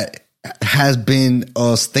continuity that has been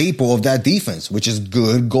a staple of that defense, which is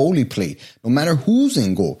good goalie play. No matter who's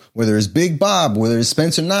in goal, whether it's Big Bob, whether it's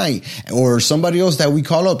Spencer Knight, or somebody else that we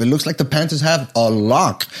call up, it looks like the Panthers have a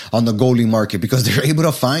lock on the goalie market because they're able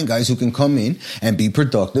to find guys who can come in and be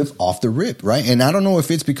productive off the rip, right? And I don't know if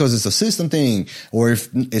it's because it's a system thing or if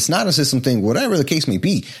it's not a system thing, whatever the case may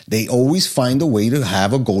be, they always find a way to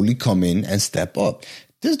have a goalie come in and step up.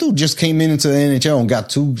 This dude just came into the NHL and got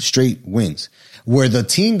 2 straight wins. Where the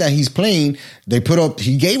team that he's playing,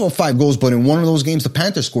 he gave up 5 goals, but in one of those games, the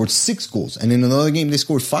Panthers scored 6 goals. And in another game, they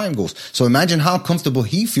scored 5 goals. So imagine how comfortable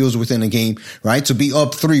he feels within a game, right? To be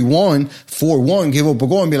up 3-1, 4-1, give up a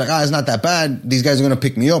goal and be like, it's not that bad. These guys are going to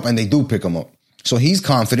pick me up. And they do pick him up. So he's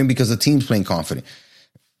confident because the team's playing confident.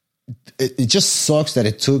 It just sucks that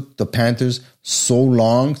it took the Panthers so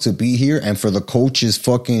long to be here and for the coach's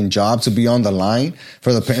fucking job to be on the line,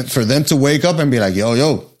 for them to wake up and be like,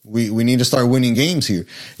 yo, we need to start winning games here.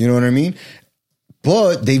 You know what I mean?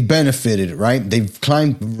 But they've benefited, right? They've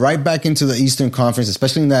climbed right back into the Eastern Conference,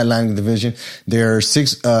 especially in the Atlantic Division. They're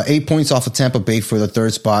 8 points off of Tampa Bay for the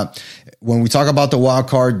 3rd spot. When we talk about the wild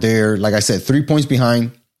card, they're, like I said, 3 points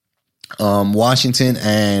behind Washington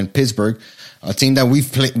and Pittsburgh. A team that we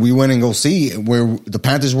went and go see, where the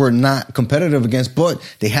Panthers were not competitive against, but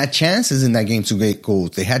they had chances in that game to get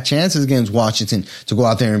goals. They had chances against Washington to go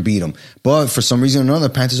out there and beat them. But for some reason or another,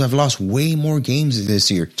 the Panthers have lost way more games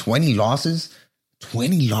this year. 20 losses?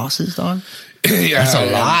 20 losses, dog? Yeah, that's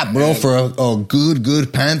a lot, bro, for a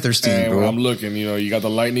good Panthers team, bro. I'm looking, you got the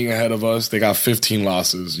Lightning ahead of us. They got 15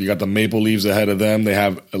 losses. You got the Maple Leafs ahead of them. They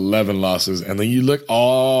have 11 losses. And then you look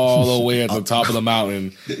all the way at the top of the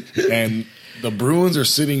mountain, and the Bruins are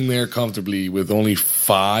sitting there comfortably with only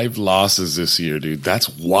 5 losses this year, dude. That's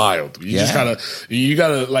wild. You gotta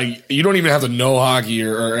like, you don't even have to know hockey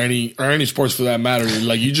or any sports for that matter.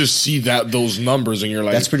 Like, you just see those numbers and you're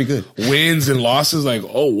like, that's pretty good. Wins and losses, like,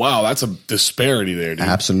 oh wow, that's a disparity there, dude.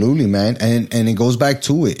 Absolutely, man. And it goes back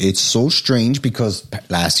to it. It's so strange because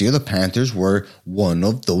last year the Panthers were one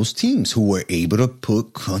of those teams who were able to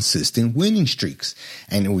put consistent winning streaks.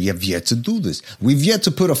 And we have yet to do this. We've yet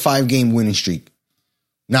to put a 5-game winning streak.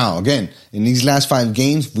 Now, again, in these last 5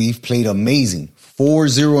 games, we've played amazing.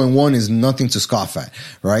 4-0-1 is nothing to scoff at,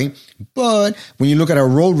 right? But when you look at our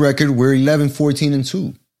road record, we're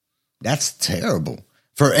 11-14-2. That's terrible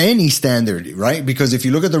for any standard, right? Because if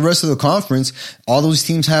you look at the rest of the conference, all those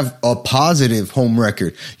teams have a positive home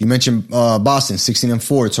record. You mentioned Boston,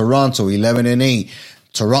 16-4, Toronto, 11-8.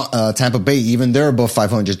 Tampa Bay, even they're above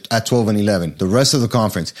 500 at 12-11. The rest of the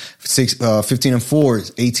conference,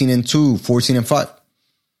 15-4, 18-2, 14-5.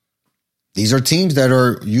 These are teams that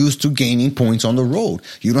are used to gaining points on the road.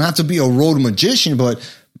 You don't have to be a road magician, but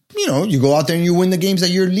you go out there and you win the games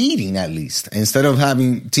that you're leading at least, instead of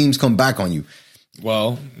having teams come back on you.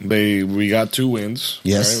 Well, we got 2 wins.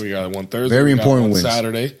 Yes, right? We got one Thursday. Very important wins.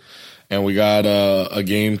 Saturday. And we got a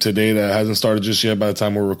game today that hasn't started just yet by the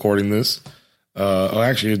time we're recording this.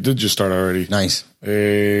 Actually, it did just start already. Nice.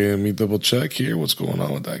 Let me double check here. What's going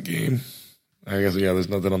on with that game? I guess, there's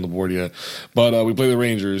nothing on the board yet. But we play the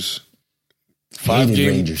Rangers.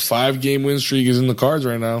 5-game win streak is in the cards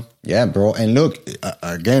right now. Yeah, bro. And look,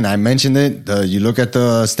 again, I mentioned it. You look at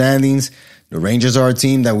the standings. The Rangers are a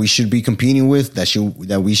team that we should be competing with,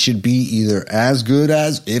 that we should be either as good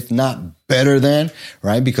as, if not better than,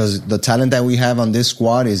 right? Because the talent that we have on this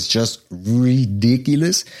squad is just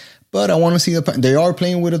ridiculous. But I want to see they are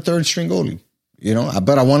playing with a third string goalie.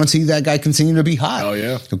 But I want to see that guy continue to be hot. Oh,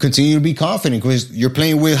 yeah. To continue to be confident because you're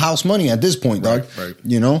playing with house money at this point, dog. Right.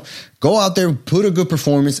 Go out there, put a good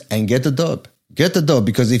performance, and get the dub. Get the dub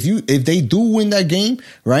because if they do win that game,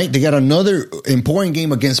 right, they got another important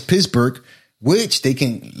game against Pittsburgh, which they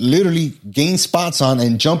can literally gain spots on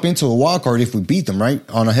and jump into a wild card if we beat them, right,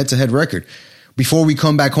 on a head-to-head record. Before we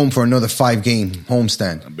come back home for another 5-game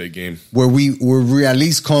homestand. A big game. Where we're at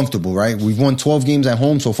least comfortable, right? We've won 12 games at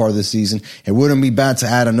home so far this season. It wouldn't be bad to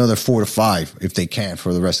add another 4 to 5 if they can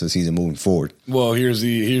for the rest of the season moving forward. Well, here's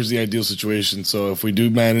the ideal situation. So if we do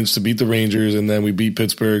manage to beat the Rangers and then we beat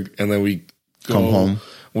Pittsburgh and then we come home,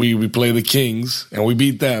 we play the Kings and we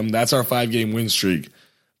beat them, that's our 5-game win streak.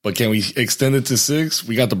 But can we extend it to 6?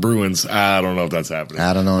 We got the Bruins. I don't know if that's happening.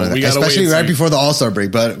 I don't know. Especially right before the All-Star break,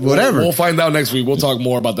 but whatever. We'll find out next week. We'll talk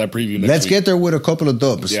more about that preview next week. Let's get there with a couple of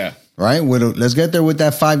dubs. Yeah. Right? Let's get there with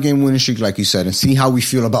that 5-game winning streak, like you said, and see how we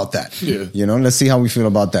feel about that. Yeah. Let's see how we feel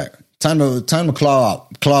about that. Time to claw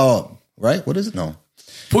up. Right? What is it? No.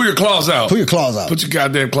 Pull your claws out. Pull your claws out. Put your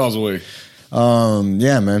goddamn claws away.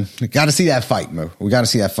 Yeah, man. Got to see that fight, man. We got to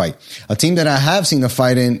see that fight. A team that I have seen a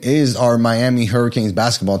fight in is our Miami Hurricanes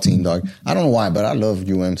basketball team, dog. I don't know why, but I love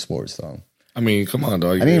UM sports, dog. I mean, come on,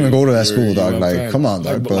 dog. I didn't even go to that school, dog. Like, come on,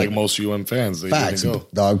 dog. Like most UM fans, they facts, didn't go.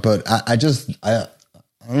 Dog. But I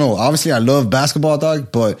don't know. Obviously, I love basketball,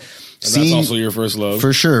 dog. But that's also your first love,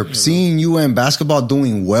 for sure. Seeing UM basketball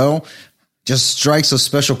doing well just strikes a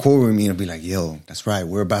special chord with me and be like, yo, that's right.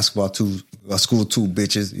 We're a school too,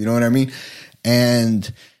 bitches. You know what I mean?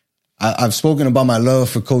 And I've spoken about my love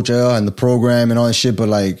for Coach L and the program and all that shit, but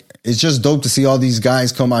like, it's just dope to see all these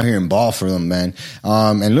guys come out here and ball for them, man.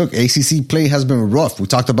 And look, ACC play has been rough. We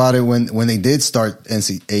talked about it when they did start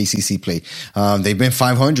ACC play. They've been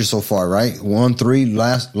 500 so far, right? Won 3,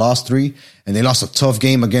 lost 3, and they lost a tough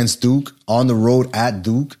game against Duke on the road at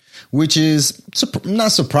Duke, which is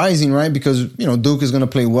not surprising, right? Because, Duke is going to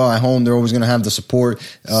play well at home. They're always going to have the support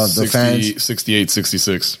of the fans.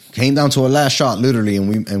 68-66. Came down to a last shot, literally,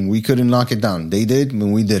 and we couldn't knock it down. They did,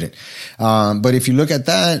 and we didn't. But if you look at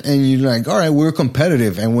that and you're like, all right, we're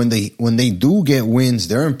competitive. And when they do get wins,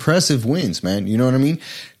 they're impressive wins, man. You know what I mean?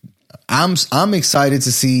 I'm excited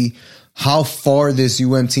to see how far this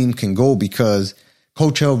UM team can go because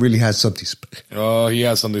Coach L really has something special. Oh, he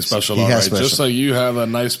has something special. All right. Just like you have a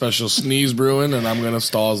nice special sneeze brewing, and I'm going to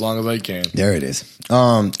stall as long as I can. There it is.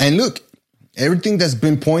 And look, everything that's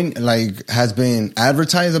been has been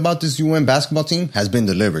advertised about this UM basketball team has been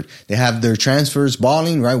delivered. They have their transfers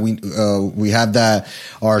balling, right? We have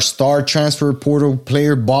our star transfer portal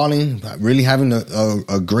player balling, really having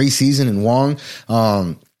a great season in Wong.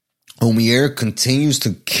 Omier continues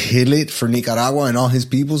to kill it for Nicaragua and all his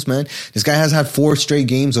peoples, man. This guy has had 4 straight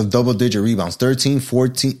games of double-digit rebounds, 13,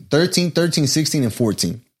 16, and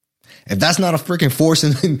 14. If that's not a freaking force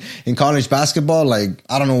in college basketball, like,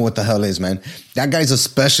 I don't know what the hell is, man. That guy's a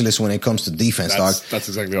specialist when it comes to defense, dog. That's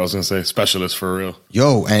exactly what I was going to say. Specialist for real.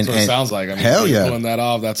 Yo, and it sounds like. I mean, hell yeah. Pulling that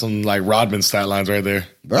off, that's some like Rodman stat lines right there.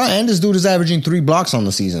 Bro, and this dude is averaging 3 blocks on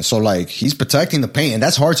the season. So, like, he's protecting the paint. And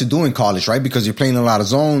that's hard to do in college, right? Because you're playing a lot of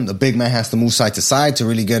zone. The big man has to move side to side to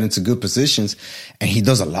really get into good positions. And he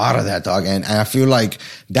does a lot of that, dog. And I feel like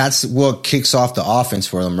that's what kicks off the offense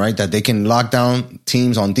for them, right? That they can lock down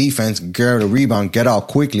teams on defense, get a rebound, get out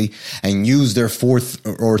quickly, and use their 4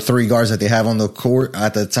 or 3 guards that they have on the court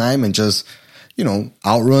at the time and just,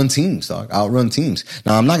 outrun teams, dog. Outrun teams.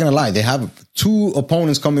 Now, I'm not going to lie. They have 2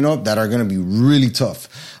 opponents coming up that are going to be really tough.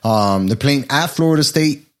 They're playing at Florida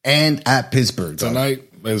State and at Pittsburgh. Dog. Tonight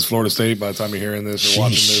is Florida State by the time you're hearing this or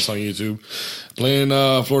watching this on YouTube. Playing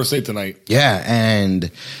Florida State tonight. Yeah, and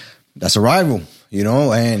that's a rival, and you know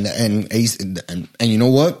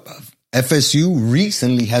what? FSU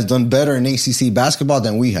recently has done better in ACC basketball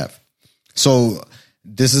than we have. So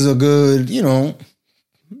this is a good,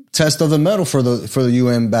 test of the metal for the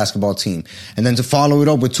UM basketball team. And then to follow it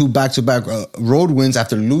up with 2 back-to-back road wins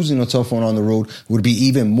after losing a tough one on the road would be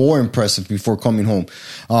even more impressive before coming home.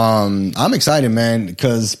 I'm excited, man,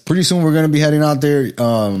 because pretty soon we're going to be heading out there to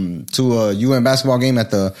a UM basketball game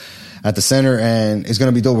at the at the center, and it's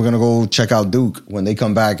gonna be dope. We're gonna go check out Duke when they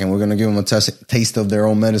come back, and we're gonna give them a taste of their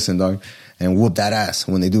own medicine, dog, and whoop that ass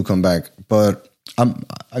when they do come back. But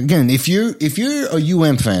again, if you're a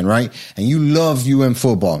UM fan, right, and you love UM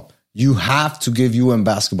football, you have to give UM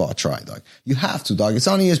basketball a try, dog. You have to, dog. It's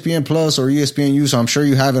on ESPN Plus or ESPNU, so I'm sure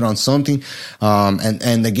you have it on something.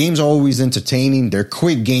 And the games are always entertaining. They're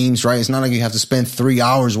quick games, right? It's not like you have to spend 3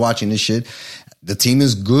 hours watching this shit. The team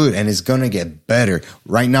is good, and it's going to get better.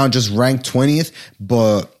 Right now, just ranked 20th,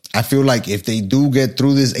 but I feel like if they do get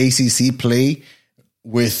through this ACC play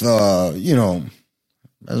with, that's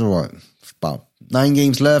what, about 9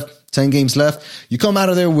 games left, 10 games left, you come out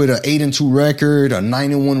of there with an 8-2 record, a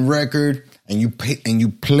 9-1 record, and you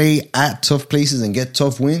play at tough places and get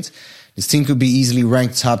tough wins. This team could be easily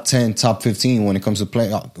ranked top 10, top 15 when it comes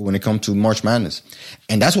to March Madness.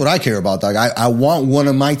 And that's what I care about, dog. I want one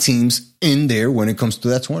of my teams in there when it comes to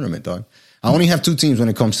that tournament, dog. I only have 2 teams when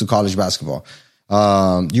it comes to college basketball.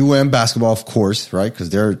 UM basketball, of course, right? Because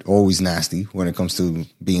they're always nasty when it comes to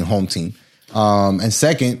being home team. And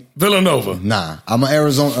second, Villanova. Nah, I'm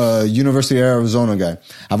an University of Arizona guy.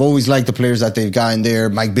 I've always liked the players that they've gotten there.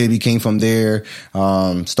 Mike Bibby came from there.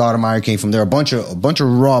 Stoudemire came from there. A bunch of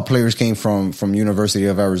raw players came from University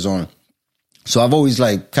of Arizona. So I've always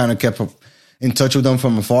kind of kept in touch with them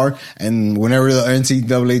from afar. And whenever the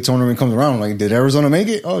NCAA tournament comes around, I'm like, did Arizona make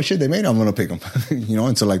it? Oh shit, they made it. I'm going to pick them,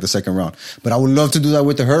 until the second round. But I would love to do that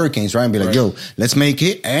with the Hurricanes, right? And be like, yo, let's make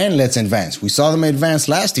it and let's advance. We saw them advance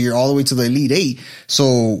last year all the way to the Elite 8.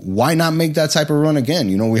 So why not make that type of run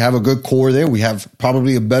again? We have a good core there. We have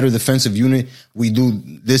probably a better defensive unit we do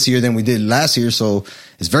this year than we did last year. So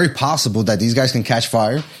it's very possible that these guys can catch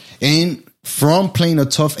fire and from playing a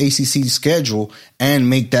tough ACC schedule and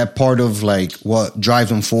make that part of what drives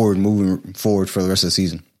them forward, moving forward for the rest of the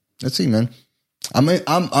season. Let's see, man. I'm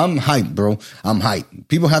hyped, bro. I'm hyped.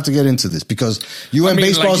 People have to get into this because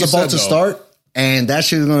baseball is about to start, and that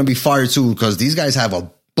shit is going to be fire too because these guys have a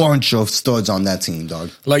bunch of studs on that team, dog.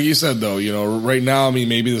 Like you said, though, right now,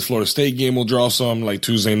 maybe this Florida State game will draw some,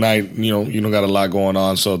 Tuesday night, you don't got a lot going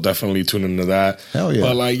on, so definitely tune into that. Hell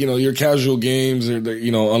yeah. But your casual games,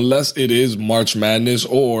 unless it is March Madness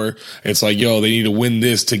or it's they need to win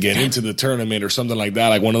this to get into the tournament or something like that,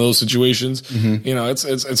 like one of those situations,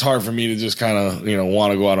 it's hard for me to just kind of,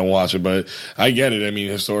 want to go out and watch it, but I get it.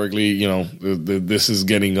 Historically, this is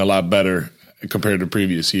getting a lot better compared to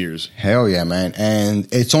previous years. Hell yeah, man. And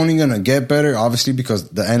it's only going to get better, obviously, because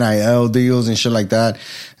the NIL deals and shit like that,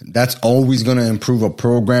 that's always going to improve a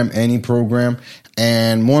program, any program.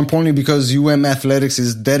 And more importantly, because UM Athletics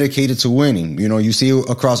is dedicated to winning. You see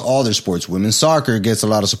across all their sports. Women's soccer gets a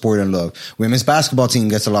lot of support and love. Women's basketball team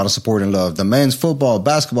gets a lot of support and love. The men's football,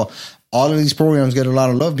 basketball, all of these programs get a lot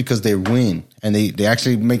of love because they win and they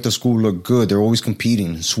actually make the school look good. They're always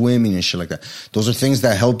competing, swimming and shit like that. Those are things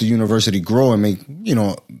that help the university grow and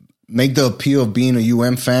make the appeal of being a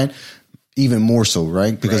UM fan even more so,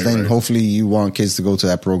 right? Because then hopefully you want kids to go to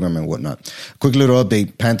that program and whatnot. Quick little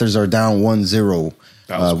update. Panthers are down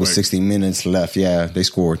 1-0 with 60 minutes left. Yeah, they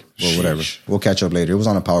scored or whatever. We'll catch up later. It was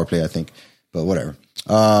on a power play, I think, but whatever.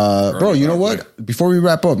 Bro, you know what? Before we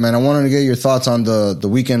wrap up, man, I wanted to get your thoughts on the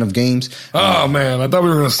weekend of games. Oh man, I thought we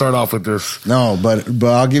were going to start off with this. No, but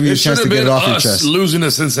I'll give you a chance to get it off your chest. Losing to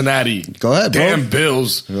Cincinnati. Go ahead, bro. Damn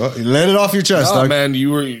Bills. Let it off your chest, dog. Man,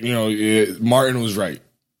 you were, Martin was right.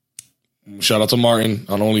 Shout out to Martin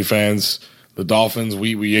on OnlyFans. The Dolphins,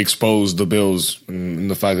 we exposed the Bills and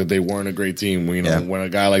the fact that they weren't a great team. When a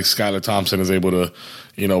guy like Skylar Thompson is able to,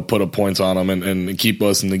 put up points on them and keep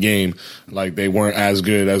us in the game, they weren't as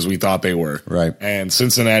good as we thought they were. Right. And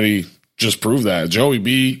Cincinnati just proved that. Joey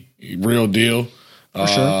B, real deal. For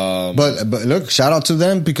sure. But look, shout out to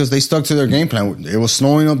them because they stuck to their game plan. It was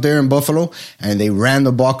snowing up there in Buffalo and they ran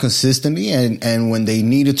the ball consistently. And when they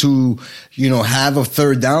needed to, have a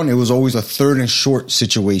third down, it was always a third and short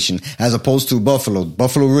situation as opposed to Buffalo.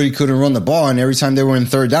 Buffalo really couldn't run the ball. And every time they were in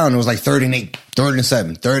third down, it was 3rd and 8, 3rd and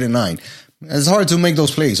 7, 3rd and 9. It's hard to make those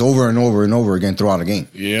plays over and over and over again throughout a game.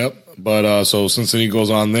 Yep. But so Cincinnati goes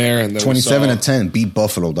on there and then 27-10 beat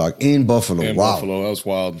Buffalo, dog. In Buffalo. Wow. Buffalo, that was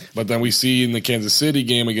wild. But then we see in the Kansas City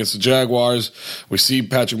game against the Jaguars, we see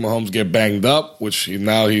Patrick Mahomes get banged up, which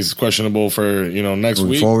now he's questionable for, next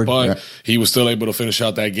week. Forward, but he was still able to finish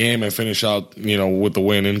out that game and finish out, with the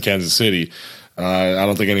win in Kansas City. I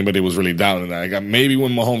don't think anybody was really doubting that. Maybe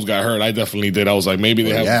when Mahomes got hurt, I definitely did. I was like, maybe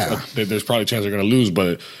they have. There's probably a chance they're going to lose,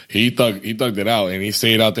 but he thugged it out, and he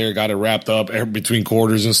stayed out there, got it wrapped up between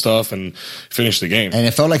quarters and stuff, and finished the game. And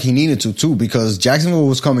it felt like he needed to too, because Jacksonville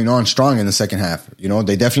was coming on strong in the second half. You know,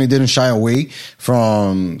 they definitely didn't shy away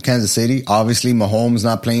from Kansas City. Obviously, Mahomes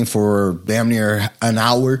not playing for damn near an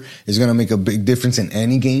hour is going to make a big difference in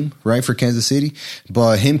any game, right, for Kansas City.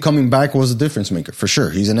 But him coming back was a difference maker for sure.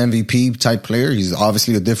 He's an MVP type player. He's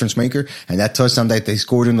obviously a difference maker, and that touchdown that they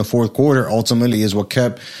scored in the fourth quarter ultimately is what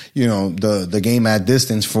kept, you know, the game at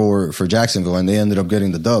distance for Jacksonville, and they ended up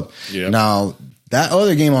getting the dub. Yep. Now, that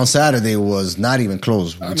other game on Saturday was not even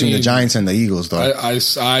close between the Giants and the Eagles, though. I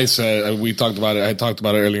said, we talked about it. I talked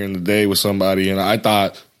about it earlier in the day with somebody, and I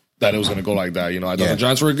thought that it was going to go like that. You know, I thought the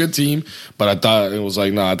Giants were a good team, but I thought it was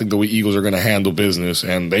like, I think the Eagles are going to handle business,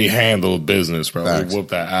 and they handled business, bro. Facts. They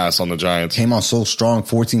whooped that ass on the Giants. Came out so strong,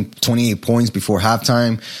 28 points before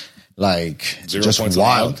halftime. Like, 0 just points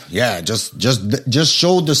wild. Allowed. Yeah, just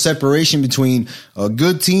showed the separation between a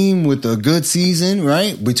good team with a good season,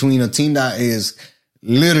 right? Between a team that is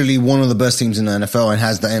literally one of the best teams in the NFL and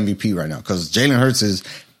has the MVP right now. Because Jalen Hurts is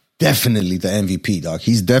definitely the MVP, dog.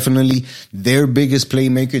 He's definitely their biggest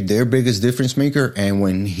playmaker, their biggest difference maker. And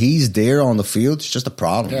when he's there on the field, it's just a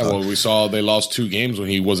problem. Yeah, dog. well, we saw they lost 2 games when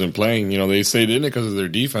he wasn't playing. You know, they stayed in it because of their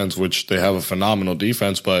defense, which they have a phenomenal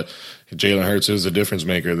defense, but Jalen Hurts is a difference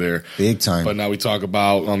maker there. Big time. But now we talk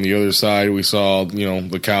about on the other side, we saw, you know,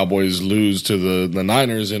 the Cowboys lose to the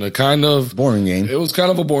Niners in a kind of boring game. It was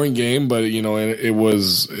kind of a boring game, but, you know, it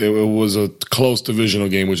was a close divisional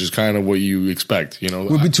game, which is kind of what you expect, you know.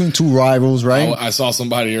 We're between two rivals, right? I saw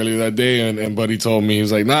somebody earlier that day, and Buddy told me, he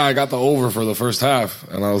was like, I got the over for the first half.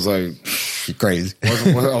 And I was like, you're crazy.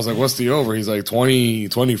 I was like, what's the over? He's like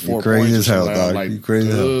 24 you're crazy points. As hell, dog. Like, you're crazy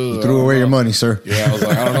as hell. You threw away your money, sir. Yeah, I was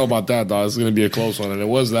like, I don't know about that, dog. It's going to be a close one. And it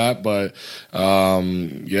was that, but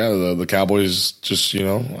the Cowboys just, you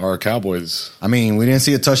know, are Cowboys. I mean, we didn't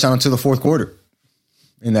see a touchdown until the fourth quarter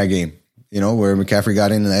in that game, you know, where McCaffrey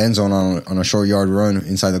got in the end zone on a short yard run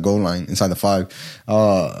inside the goal line, inside the 5.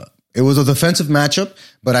 It was a defensive matchup,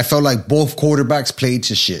 but I felt like both quarterbacks played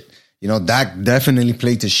to shit. You know, Dak definitely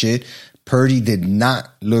played to shit. Purdy did not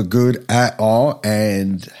look good at all,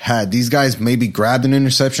 and had these guys maybe grabbed an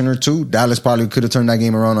interception or two, Dallas probably could have turned that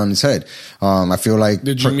game around on his head. I feel like.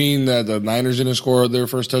 Did you mean that the Niners didn't score their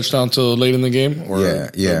first touchdown till late in the game, or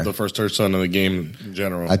yeah, the first touchdown of the game in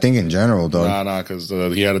general? I think in general, though. Nah, because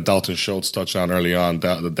he had a Dalton Schultz touchdown early on.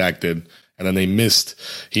 The Dak did. And then they missed.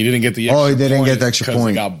 He didn't get the extra point. He didn't get the extra point.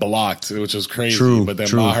 He got blocked, which was crazy. True, but then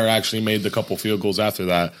Maher actually made the couple field goals after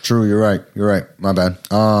that. True, you're right. My bad.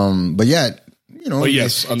 But yeah, you know. But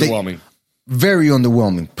yes, underwhelming. Very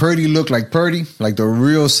underwhelming. Purdy looked like Purdy, like the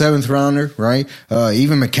real 7th rounder, right?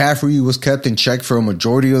 Even McCaffrey was kept in check for a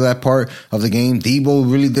majority of that part of the game.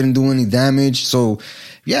 Debo really didn't do any damage. So,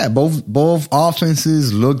 yeah, both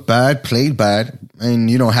offenses looked bad, played bad.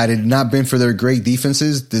 And, you know, had it not been for their great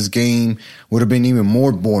defenses, this game would have been even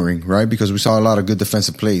more boring, right? Because we saw a lot of good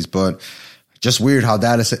defensive plays. But just weird how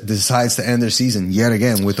Dallas decides to end their season yet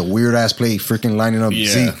again with a weird-ass play, freaking lining up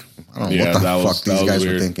Zeke. I don't know what the fuck these guys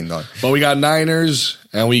were thinking, dog. But we got Niners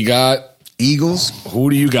and we got Eagles.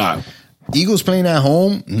 Who do you got? Eagles playing at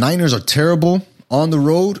home. Niners are terrible on the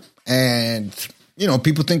road. And, you know,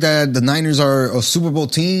 people think that the Niners are a Super Bowl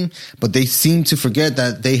team, but they seem to forget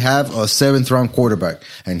that they have a 7th-round quarterback.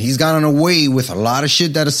 And he's gotten away with a lot of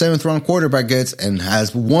shit that a 7th-round quarterback gets and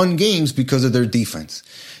has won games because of their defense.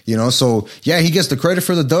 You know, so yeah, he gets the credit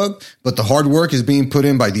for the dub, but the hard work is being put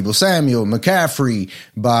in by Deebo Samuel, McCaffrey,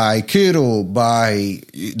 by Kittle, by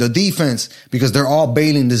the defense, because they're all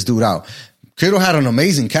bailing this dude out. Kittle had an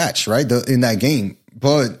amazing catch, right, in that game,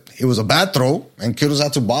 but it was a bad throw, and Kittle's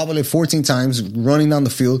had to bobble it 14 times running down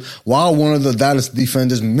the field while one of the Dallas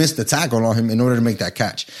defenders missed the tackle on him in order to make that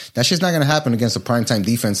catch. That shit's not going to happen against a primetime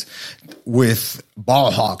defense with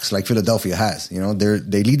ball hawks like Philadelphia has. You know,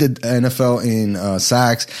 they lead the NFL in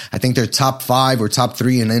sacks. I think they're top 5 or top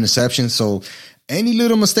 3 in interceptions. So any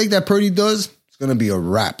little mistake that Purdy does, it's going to be a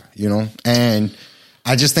wrap, you know, and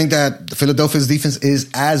I just think that Philadelphia's defense is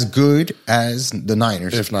as good as the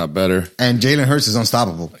Niners, if not better. And Jalen Hurts is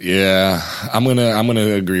unstoppable. Yeah, I'm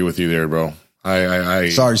gonna agree with you there, bro.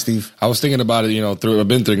 Sorry, Steve. I was thinking about it, you know, I've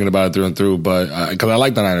been thinking about it through and through, but because I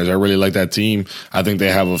like the Niners, I really like that team. I think they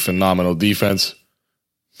have a phenomenal defense.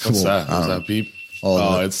 What's that? What's that, Peep?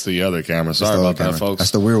 It's the other camera. Sorry about that, folks.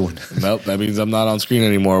 That's the weird one. Nope, that means I'm not on screen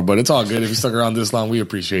anymore, but it's all good. If you stuck around this long, we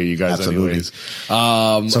appreciate you guys. Absolutely. Anyways.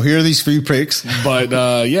 So here are these few picks. But,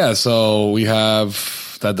 yeah, so we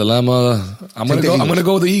have that dilemma. I'm gonna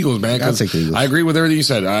go with the Eagles, man. Because I agree with everything you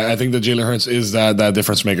said. I think that Jalen Hurts is that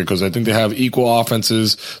difference maker because I think they have equal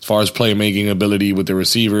offenses as far as playmaking ability with the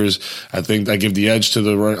receivers. I think I give the edge to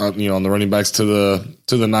the on the running backs to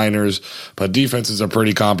the Niners, but defenses are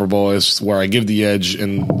pretty comparable. It's where I give the edge,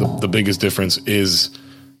 and the biggest difference is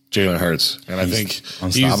Jalen Hurts, and I think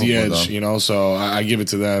he's the edge, though. So I give it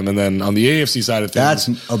to them. And then on the AFC side of things,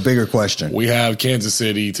 that's a bigger question. We have Kansas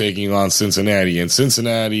City taking on Cincinnati, and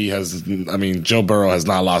Cincinnati Joe Burrow has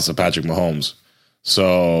not lost to Patrick Mahomes.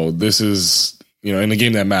 So this is, in a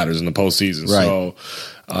game that matters in the postseason. Right.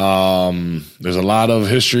 So there's a lot of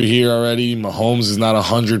history here already. Mahomes is not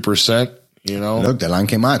 100%. Look, the line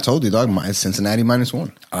came out. I told you, dog. Cincinnati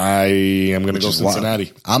 -1. I am going to go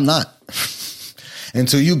Cincinnati. Wild. I'm not.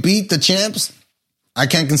 Until you beat the champs, I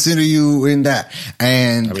can't consider you in that.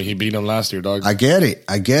 And he beat them last year, dog. I get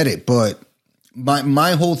it. But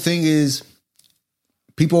my whole thing is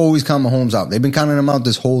people always count Mahomes out. They've been counting him out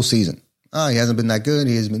this whole season. Oh, he hasn't been that good.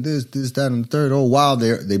 He has been this, that, and the third. Oh, wow.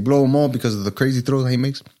 They blow him off because of the crazy throws he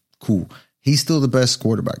makes. Cool. He's still the best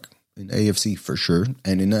quarterback in the AFC for sure.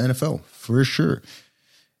 And in the NFL for sure.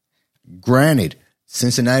 Granted,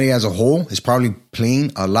 Cincinnati as a whole is probably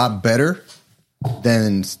playing a lot better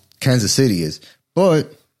than Kansas City is.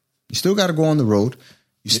 But you still got to go on the road.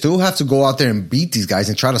 You still have to go out there and beat these guys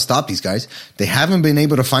and try to stop these guys. They haven't been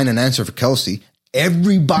able to find an answer for Kelsey.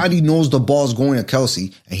 Everybody knows the ball's going to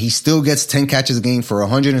Kelsey, and he still gets 10 catches a game for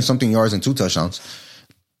 100 and something yards and 2 touchdowns.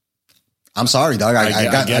 I'm sorry, dog.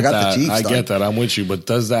 I got the Chiefs. I get that. I'm with you. But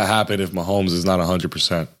does that happen if Mahomes is not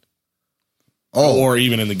 100%? Or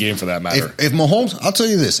even in the game for that matter. If Mahomes, I'll tell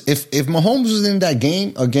you this: if Mahomes was in that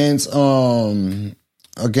game against the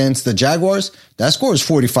Jaguars, that score is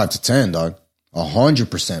 45-10, dog,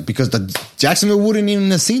 100%. Because the Jacksonville wouldn't even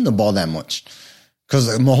have seen the ball that much. Because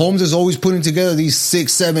Mahomes is always putting together these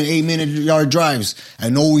 6, 7, 8 minute yard drives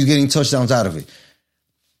and always getting touchdowns out of it.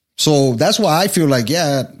 So that's why I feel like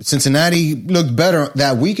Cincinnati looked better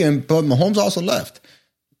that weekend, but Mahomes also left.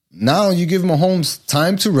 Now you give Mahomes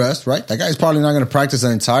time to rest, right? That guy's probably not going to practice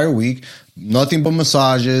an entire week. Nothing but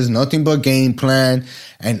massages, nothing but game plan.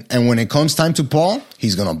 And when it comes time to ball,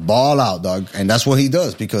 he's going to ball out, dog. And that's what he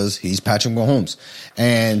does because he's Patrick Mahomes.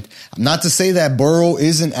 And not to say that Burrow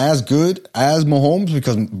isn't as good as Mahomes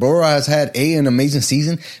because Burrow has had an amazing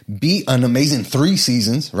season, B, an amazing 3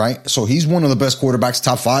 seasons, right? So he's one of the best quarterbacks,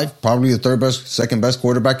 top 5, probably the second best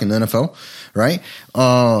quarterback in the NFL, right?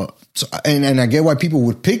 So, and I get why people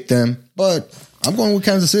would pick them, but I'm going with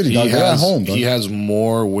Kansas City. They're at home. He has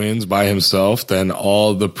more wins by himself than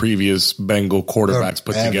all the previous Bengal quarterbacks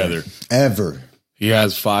put together. Ever. He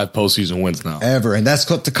has 5 postseason wins now. Ever. And that's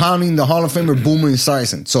to counting the Hall of Famer Boomer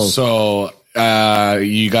Esiason. So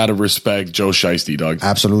you got to respect Joe Shiesty, dog.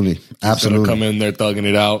 Absolutely. He's going to come in there thugging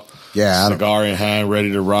it out. Yeah. Cigar in hand,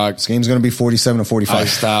 ready to rock. This game's going to be 47-45.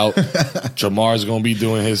 Iced out. Jamar's going to be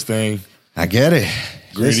doing his thing. I get it.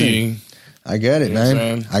 Greedy. I get it,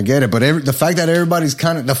 man. I get it. But the fact that everybody's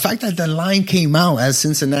the fact that the line came out as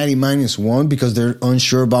Cincinnati -1 because they're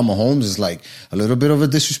unsure about Mahomes is like a little bit of a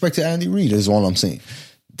disrespect to Andy Reid, is all I'm saying.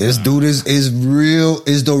 This dude is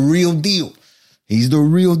the real deal. He's the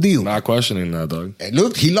real deal. Not questioning that, dog. And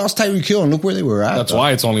look, he lost Tyreek Hill, and look where they were at. That's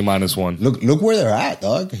why it's only -1. Look where they're at,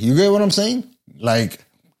 dog. You get what I'm saying? Like,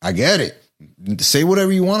 I get it. Say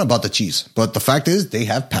whatever you want about the Chiefs, but the fact is they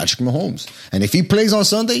have Patrick Mahomes, and if he plays on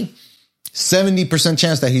Sunday, 70%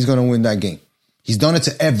 chance that he's going to win that game. He's done it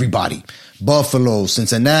to everybody. Buffalo,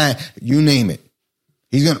 Cincinnati, you name it.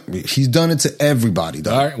 He's done it to everybody,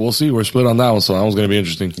 dog. All right, we'll see. We're split on that one, so that one's going to be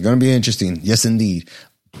interesting. It's going to be interesting. Yes, indeed.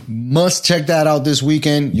 Must check that out this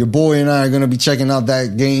weekend. Your boy and I are going to be checking out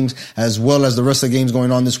that games as well as the rest of the games going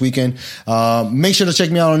on this weekend. Make sure to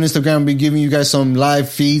check me out on Instagram. I'll be giving you guys some live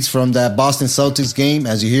feeds from that Boston Celtics game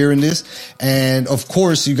as you're hearing this. And of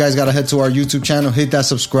course, you guys got to head to our YouTube channel, hit that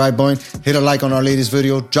subscribe button, hit a like on our latest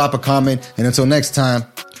video, drop a comment. And until next time,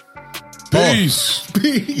 peace.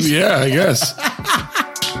 Peace. Yeah, I guess.